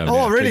like jam.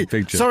 Oh, really?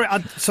 Big jam. Sorry, I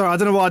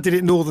don't know why I did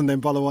it northern then,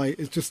 by the way.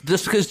 It's just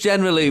because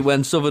generally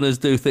when southerners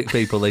do thick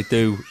people, they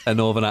do a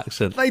northern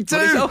accent. They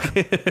do.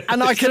 Okay.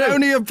 And I can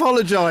only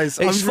apologise.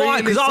 It's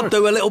fine because I'll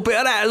do a little bit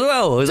of that as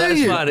well.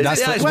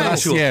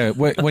 Do you?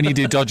 When you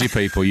do dodgy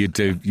people, you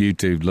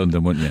do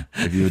London, wouldn't you?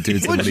 If you were doing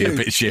somebody a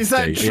bit shifty. Is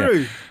that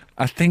true? Yeah.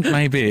 I think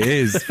maybe it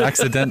is,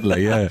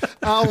 accidentally, yeah.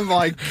 Oh,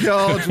 my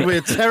God,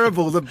 we're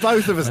terrible. The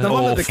both of us. No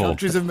wonder the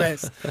country's a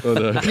mess.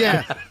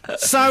 Yeah.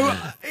 So,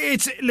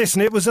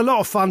 it was a lot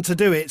of fun to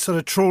do it, sort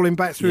of trawling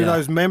back through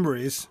those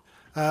memories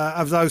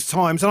of those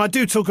times. And I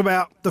do talk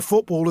about the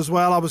football as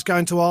well. I was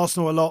going to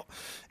Arsenal a lot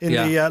in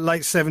the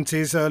late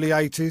 70s, early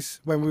 80s,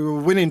 when we were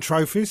winning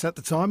trophies at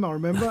the time, I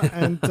remember.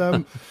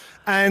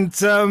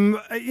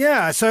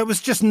 So it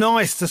was just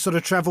nice to sort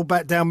of travel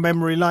back down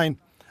memory lane.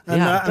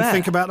 And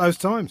think about those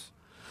times.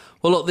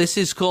 Well, look, this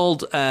is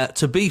called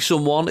To Be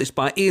Someone. It's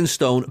by Ian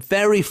Stone,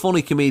 very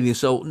funny comedian.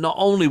 So not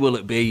only will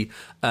it be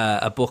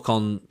a book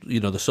on,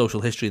 the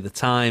social history of the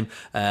time,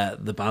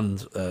 the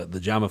band, the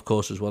Jam, of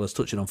course, as well as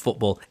touching on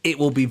football, it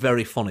will be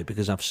very funny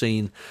because I've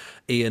seen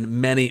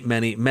Ian many,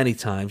 many, many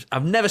times.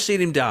 I've never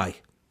seen him die.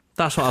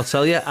 That's what I'll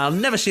tell you. I've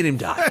never seen him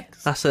die.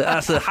 That's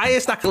the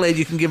highest accolade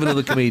you can give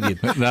another comedian.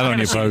 That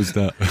only proves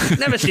that.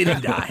 Never seen him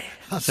die.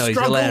 So he's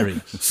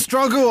hilarious.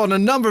 Struggle on a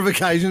number of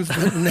occasions,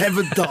 but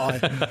never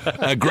die.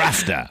 A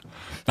grafter.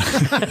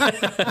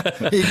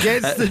 He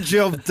gets the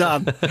job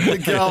done.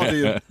 The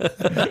Guardian.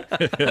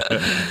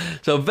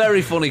 So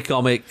very funny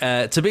comic.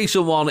 To Be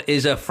Someone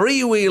is a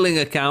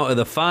freewheeling account of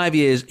the 5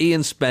 years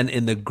Ian spent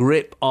in the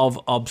grip of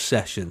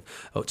obsession.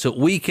 Took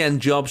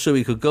weekend jobs so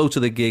he could go to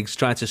the gigs,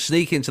 tried to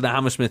sneak into the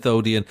Hammersmith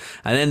Odeon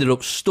and ended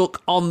up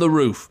stuck on the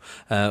roof.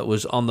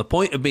 Was on the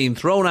point of being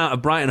thrown out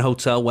of Brighton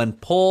Hotel when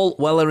Paul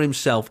Weller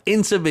himself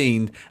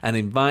intervened and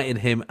invited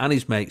him and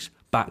his mates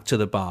back to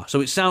the bar. So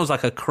it sounds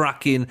like a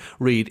cracking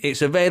read.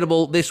 It's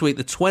available this week,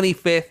 the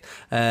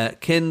 25th,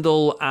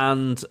 Kindle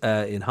and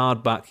in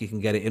hardback. You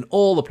can get it in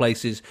all the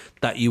places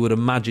that you would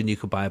imagine you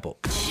could buy a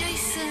book.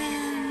 Jason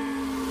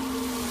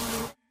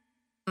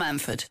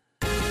Manford.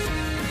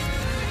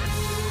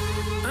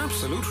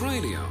 Absolute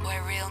Radio.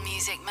 Where real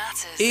music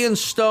matters. Ian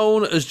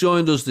Stone has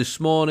joined us this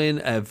morning,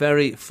 a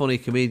very funny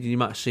comedian. You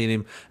might have seen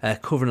him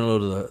covering a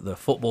load of the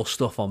football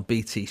stuff on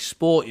BT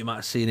Sport. You might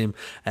have seen him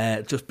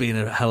just being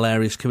a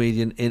hilarious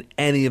comedian in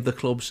any of the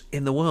clubs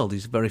in the world.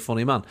 He's a very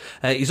funny man.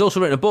 He's also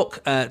written a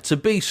book, To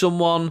Be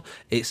Someone.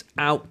 It's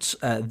out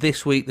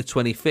this week, the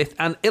 25th,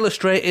 and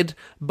illustrated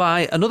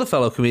by another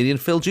fellow comedian,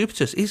 Phil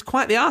Jupitus. He's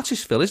quite the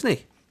artist, Phil, isn't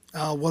he?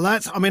 Oh, well,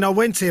 I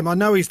went to him. I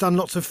know he's done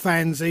lots of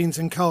fanzines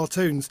and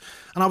cartoons.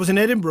 And I was in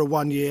Edinburgh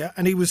one year,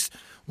 and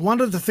one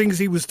of the things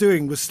he was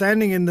doing was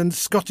standing in the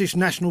Scottish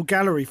National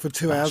Gallery for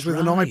 2 hours with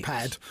an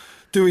iPad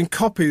doing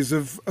copies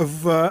of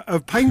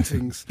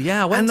paintings.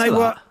 Yeah, I went to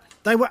that.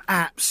 They were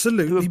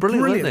absolutely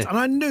brilliant. And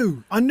I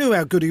knew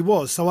how good he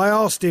was. So I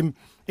asked him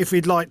if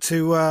he'd like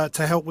to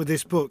help with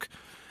this book.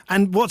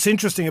 And what's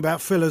interesting about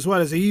Phil as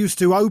well is he used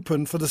to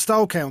open for the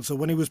Style Council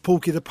when he was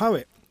Porky the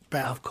Poet.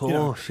 Of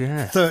course,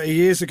 30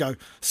 years ago.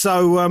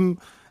 So,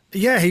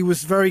 he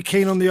was very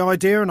keen on the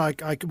idea, and I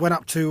went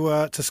up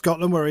to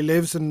Scotland where he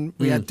lives, and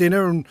we had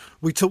dinner, and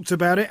we talked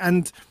about it.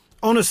 And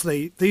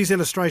honestly, these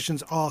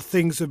illustrations are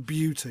things of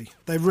beauty.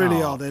 They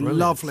really are. They're brilliant.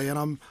 Lovely,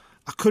 and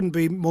I couldn't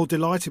be more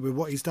delighted with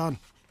what he's done.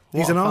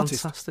 He's an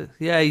artist. Fantastic.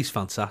 Yeah, he's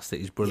fantastic.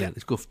 He's brilliant.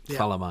 He's a good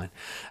fella of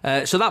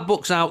mine. So that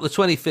book's out the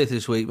 25th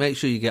this week. Make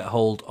sure you get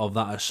hold of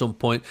that at some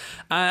point.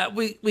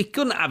 We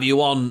couldn't have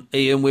you on,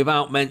 Ian,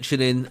 without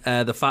mentioning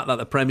the fact that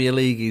the Premier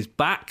League is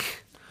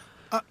back.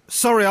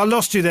 Sorry, I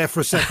lost you there for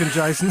a second,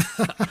 Jason.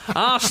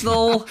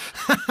 Arsenal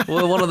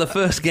were one of the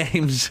first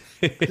games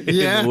in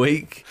the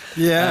week.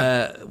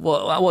 Yeah.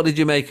 What did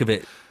you make of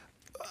it?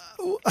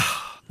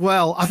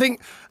 Well, I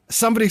think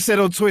somebody said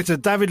on Twitter,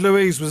 David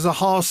Luiz was a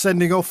harsh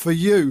sending off for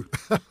you.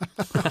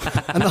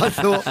 And I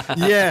thought,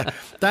 yeah,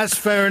 that's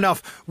fair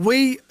enough.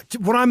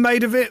 What I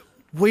made of it,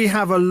 we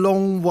have a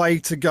long way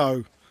to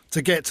go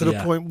to get to the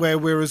point where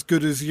we're as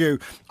good as you.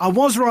 I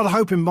was rather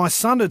hoping, my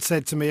son had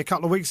said to me a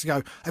couple of weeks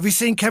ago, have you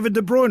seen Kevin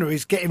De Bruyne?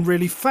 He's getting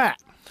really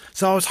fat.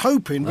 So I was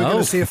hoping we're going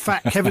to see a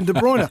fat Kevin De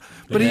Bruyne.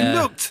 But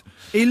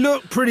he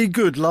looked pretty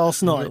good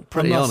last night. He looked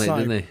pretty on it,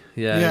 didn't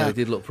he? Yeah, he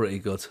did look pretty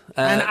good.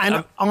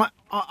 I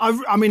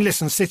mean,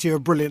 listen, City are a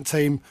brilliant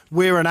team.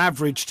 We're an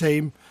average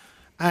team.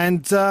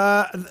 And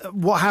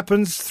what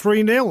happens?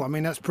 3-0. I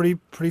mean, that's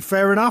pretty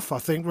fair enough, I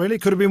think, really.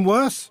 It could have been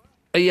worse.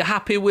 Are you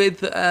happy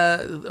with,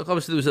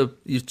 obviously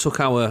you took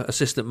our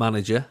assistant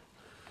manager,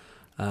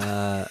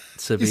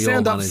 To be you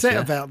sound your upset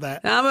manager. about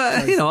that.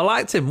 I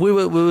liked him. We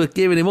were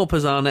gearing him up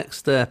as our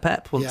next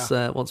Pep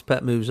once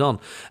Pep moves on.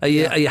 Are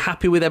you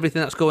happy with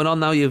everything that's going on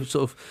now? You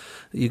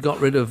got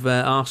rid of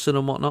Arsene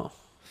and whatnot.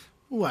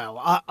 Well,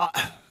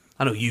 I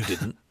know you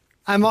didn't.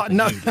 Am I?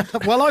 No.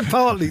 Well, I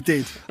partly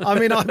did. I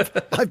mean, I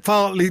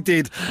partly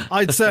did.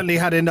 I'd certainly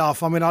had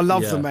enough. I mean, I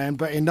love the man,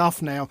 but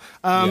enough now.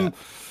 Am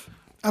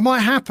I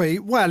happy?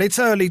 Well, it's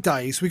early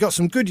days. We got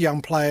some good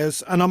young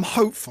players, and I'm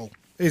hopeful.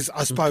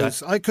 I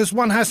suppose, because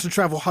one has to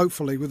travel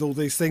hopefully with all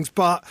these things.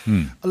 But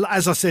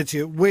as I said to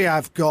you, we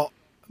have got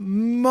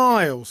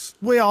miles.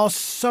 We are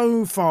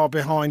so far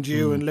behind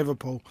you and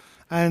Liverpool,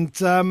 and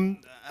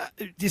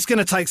it's going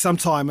to take some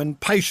time, and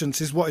patience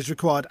is what is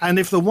required. And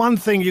if the one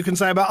thing you can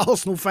say about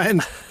Arsenal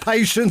fans,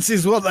 patience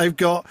is what they've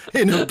got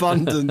in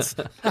abundance.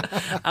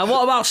 And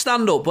what about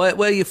stand-up? Where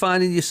are you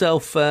finding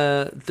yourself?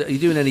 Are you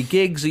doing any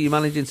gigs? Are you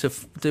managing to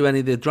do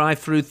any of the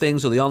drive-through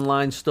things or the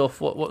online stuff?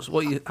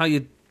 How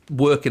you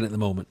working at the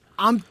moment?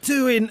 I'm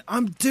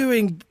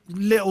doing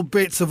little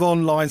bits of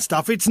online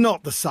stuff. It's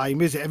not the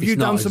same, is it? Have you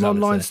done some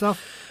online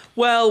stuff?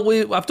 Well,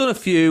 I've done a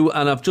few,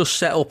 and I've just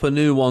set up a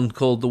new one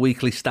called the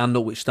Weekly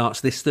Stand-Up, which starts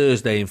this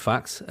Thursday, in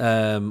fact,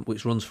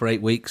 which runs for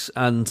 8 weeks,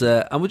 and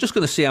we're just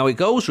going to see how it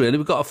goes. Really,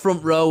 we've got a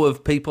front row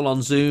of people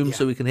on Zoom,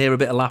 so we can hear a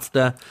bit of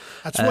laughter.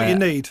 That's what you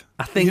need.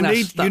 I think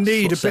you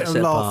need a bit of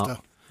laughter.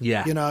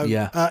 Yeah,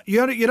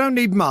 you don't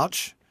need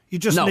much. You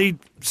just need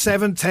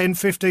 7, 10,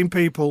 15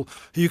 people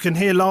who you can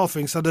hear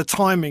laughing, so the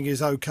timing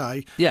is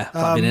okay. Yeah,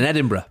 like being in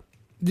Edinburgh.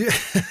 Yeah.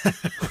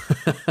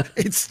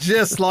 It's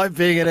just like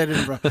being in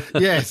Edinburgh.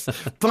 Yes.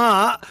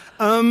 But,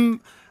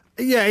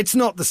 it's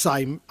not the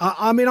same.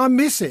 I mean, I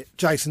miss it,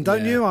 Jason,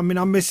 don't you? I mean,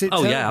 I miss it Oh,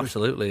 terribly. yeah,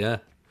 absolutely, yeah.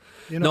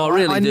 You know, I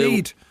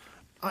really do.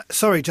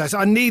 Sorry, Jason.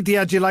 I need the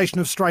adulation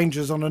of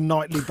strangers on a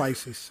nightly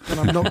basis, and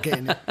I'm not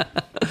getting it.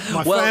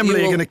 My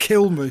family are going to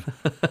kill me.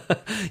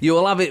 You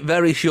will have it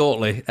very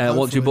shortly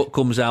once your book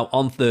comes out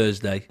on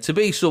Thursday. To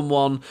Be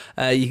Someone,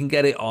 you can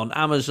get it on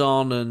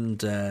Amazon and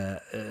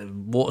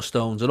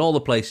Waterstones and all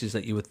the places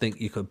that you would think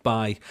you could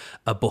buy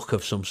a book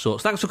of some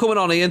sort. Thanks for coming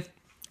on, Ian.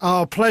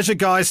 Oh, pleasure,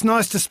 guys.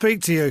 Nice to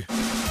speak to you.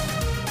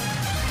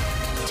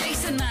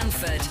 Jason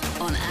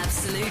Manford on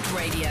Absolute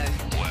Radio.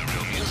 Where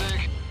real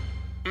music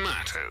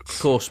matters. Of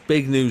course,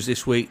 big news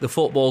this week. The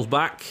football's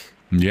back.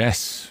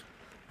 Yes.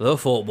 The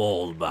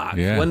football's back.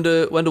 Yeah. When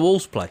do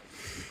Wolves play?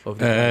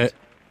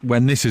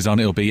 When this is on,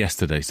 it'll be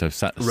yesterday. So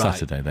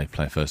Saturday they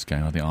play first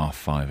game. I think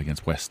 5:30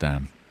 against West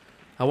Ham.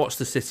 I watched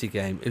the City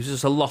game. It was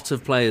just a lot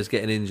of players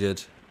getting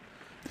injured.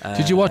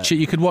 Did you watch it?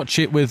 You could watch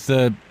it with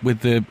the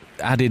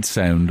added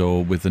sound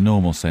or with the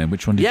normal sound.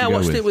 Which one did you go with? Yeah,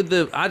 I watched it with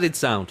the added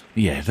sound.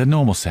 Yeah, the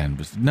normal sound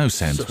was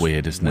sound's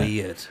weird, isn't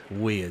it?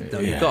 Weird. No,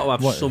 you've got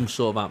to have some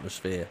sort of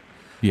atmosphere.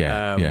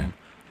 Yeah.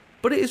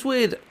 But it is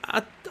weird.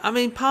 I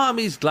mean, part of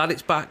me is glad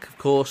it's back. Of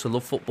course, I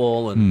love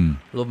football and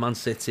I love Man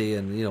City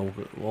and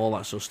all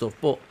that sort of stuff.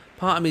 But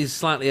part of me is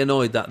slightly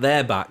annoyed that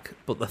they're back,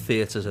 but the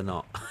theatres are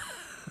not.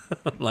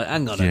 Like,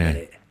 hang on a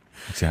minute.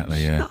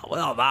 Exactly, yeah. We're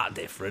not that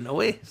different, are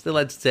we? Still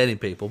entertaining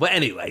people. But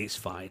anyway, it's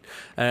fine.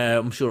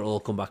 I'm sure it'll all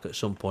come back at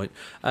some point.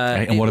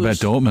 And what about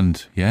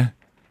Dortmund? Yeah?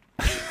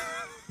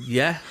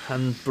 Yeah,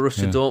 and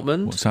Borussia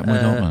Dortmund. What's happened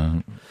with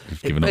Dortmund?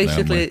 We've given up now,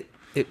 haven't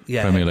we?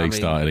 Premier League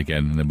started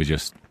again, and then we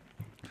just...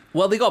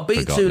 Well, they got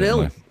beat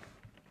 2-0.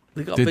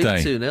 They got beat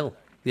 2-0.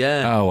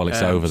 Yeah. Oh, well,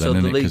 it's over then, so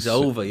isn't it? The league's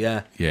over,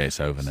 yeah. Yeah, it's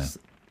over now.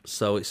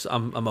 So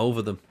I'm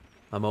over them.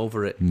 I'm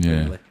over it,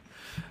 yeah.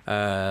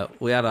 Really.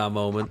 We had our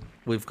moment.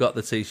 We've got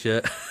the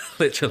T-shirt,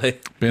 literally.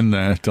 Been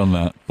there, done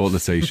that. Bought the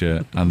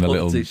T-shirt and the Bought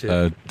little the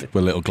T-shirt.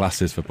 with little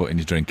glasses for putting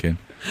your drink in.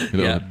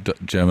 Your little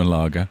German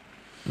lager.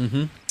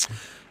 Mm-hmm.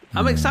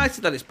 I'm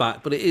excited that it's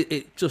back, but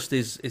it just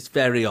is. It's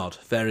very odd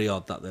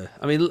that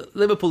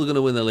Liverpool are going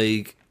to win the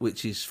league,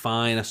 which is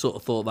fine. I sort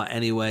of thought that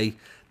anyway.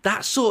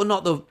 That's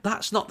not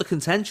the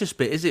contentious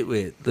bit, is it?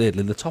 Weirdly,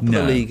 the top of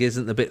the league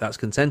isn't the bit that's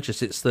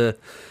contentious. It's the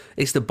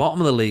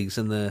bottom of the leagues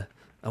and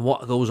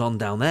what goes on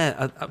down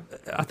there.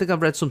 I think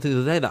I've read something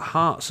the other day that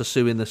Hearts are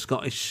suing the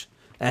Scottish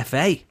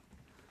FA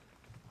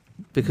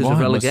because of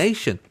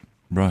relegation.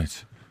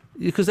 Right.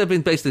 Because they've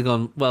been basically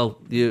gone, well,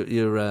 they're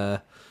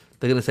going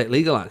to take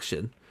legal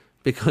action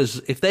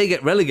because if they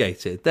get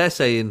relegated, they're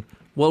saying,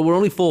 well, we're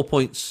only 4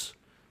 points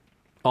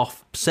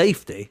off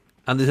safety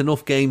and there's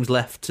enough games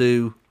left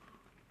to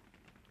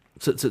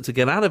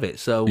get out of it.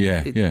 So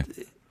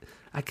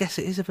I guess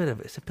it is a bit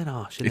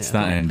harsh. Isn't it's it?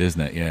 that end,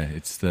 isn't it? Yeah,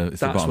 it's the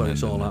bottom where end.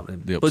 it's all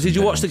happening. But did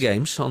you watch the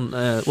games on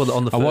the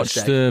first I watched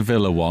day? the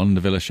Villa one,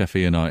 the Villa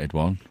Sheffield United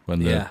one,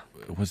 when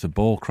the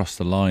ball crossed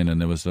the line, and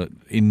there was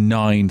in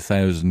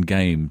 9,000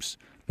 games,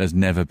 there's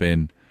never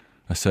been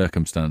a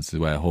circumstance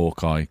where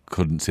Hawkeye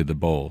couldn't see the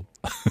ball.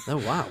 Oh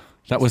wow.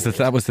 That was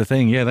the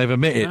thing. Yeah, they've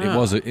admitted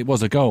it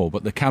was a goal,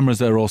 but the cameras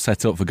that are all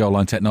set up for goal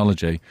line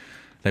technology,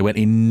 they went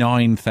in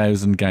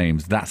 9,000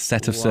 games. That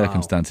set of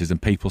circumstances,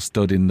 and people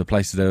stood in the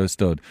places they were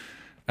stood.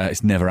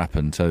 It's never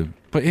happened. So,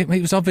 but it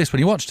was obvious when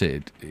you watched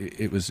it.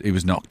 It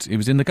was knocked. It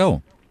was in the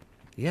goal.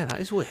 Yeah, that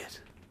is weird.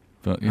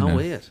 But How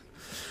weird.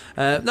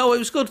 No, it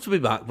was good to be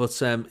back,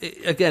 but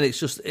again,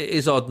 it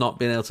is odd not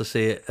being able to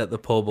see it at the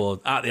pub or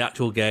at the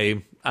actual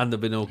game, and there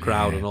be no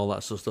crowd and all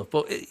that sort of stuff.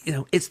 But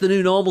it's the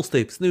new normal,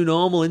 Steve. It's the new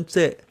normal, isn't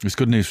it? It's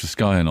good news for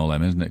Sky and all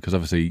them, isn't it? Because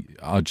obviously,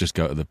 I'd just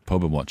go to the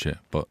pub and watch it,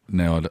 but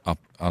now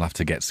I'll have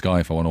to get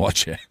Sky if I want to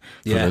watch it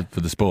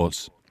for the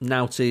sports.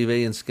 Now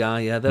TV and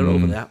Sky, they're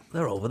over there.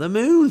 They're over the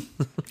moon.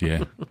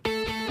 Yeah.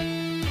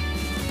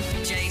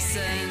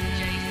 Jason.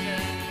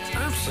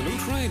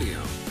 Absolute Radio.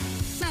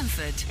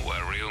 Manford.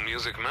 Where real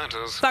music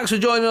matters. Thanks for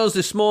joining us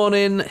this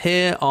morning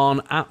here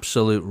on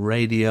Absolute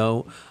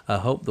Radio. I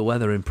hope the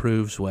weather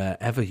improves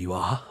wherever you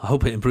are. I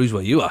hope it improves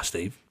where you are,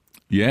 Steve.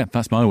 Yeah,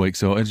 that's my week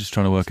sorted. Just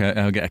trying to work out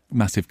how to get a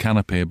massive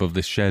canopy above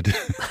this shed.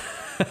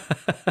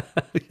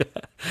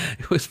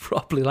 It was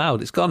properly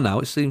loud. It's gone now.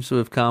 It seems to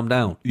have calmed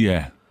down.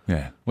 Yeah.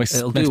 Well,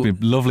 it's meant to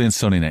be lovely and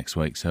sunny next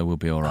week, so we'll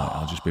be all right.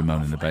 I'll just be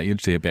moaning about it. You'd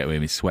see a bit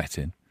of me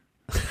sweating.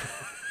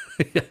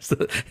 Yes,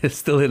 it's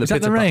still in a Is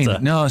bit that the of rain?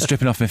 butter. No, it's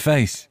dripping off my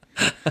face.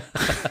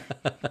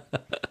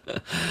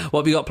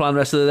 What have you got planned the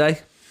rest of the day?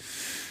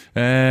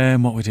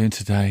 What are we doing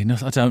today?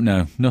 I don't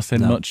know.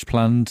 Nothing much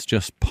planned.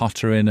 Just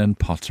pottering and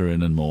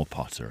more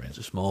pottering.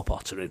 Just more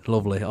pottering.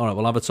 Lovely. All right,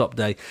 we'll have a top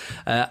day.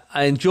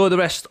 Enjoy the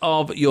rest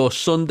of your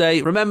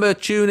Sunday. Remember,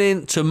 tune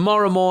in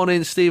tomorrow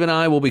morning. Steve and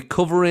I will be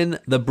covering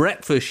the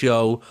breakfast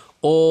show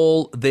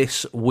all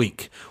this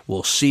week.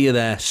 We'll see you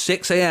there,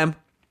 6 a.m,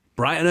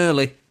 bright and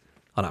early,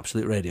 on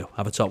Absolute Radio.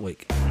 Have a top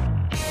week.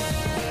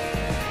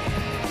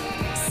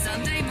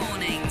 Sunday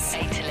mornings,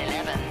 8 till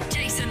 11.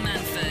 Jason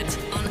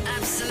Manford on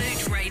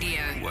Absolute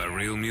Radio. Where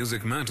real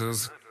music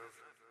matters.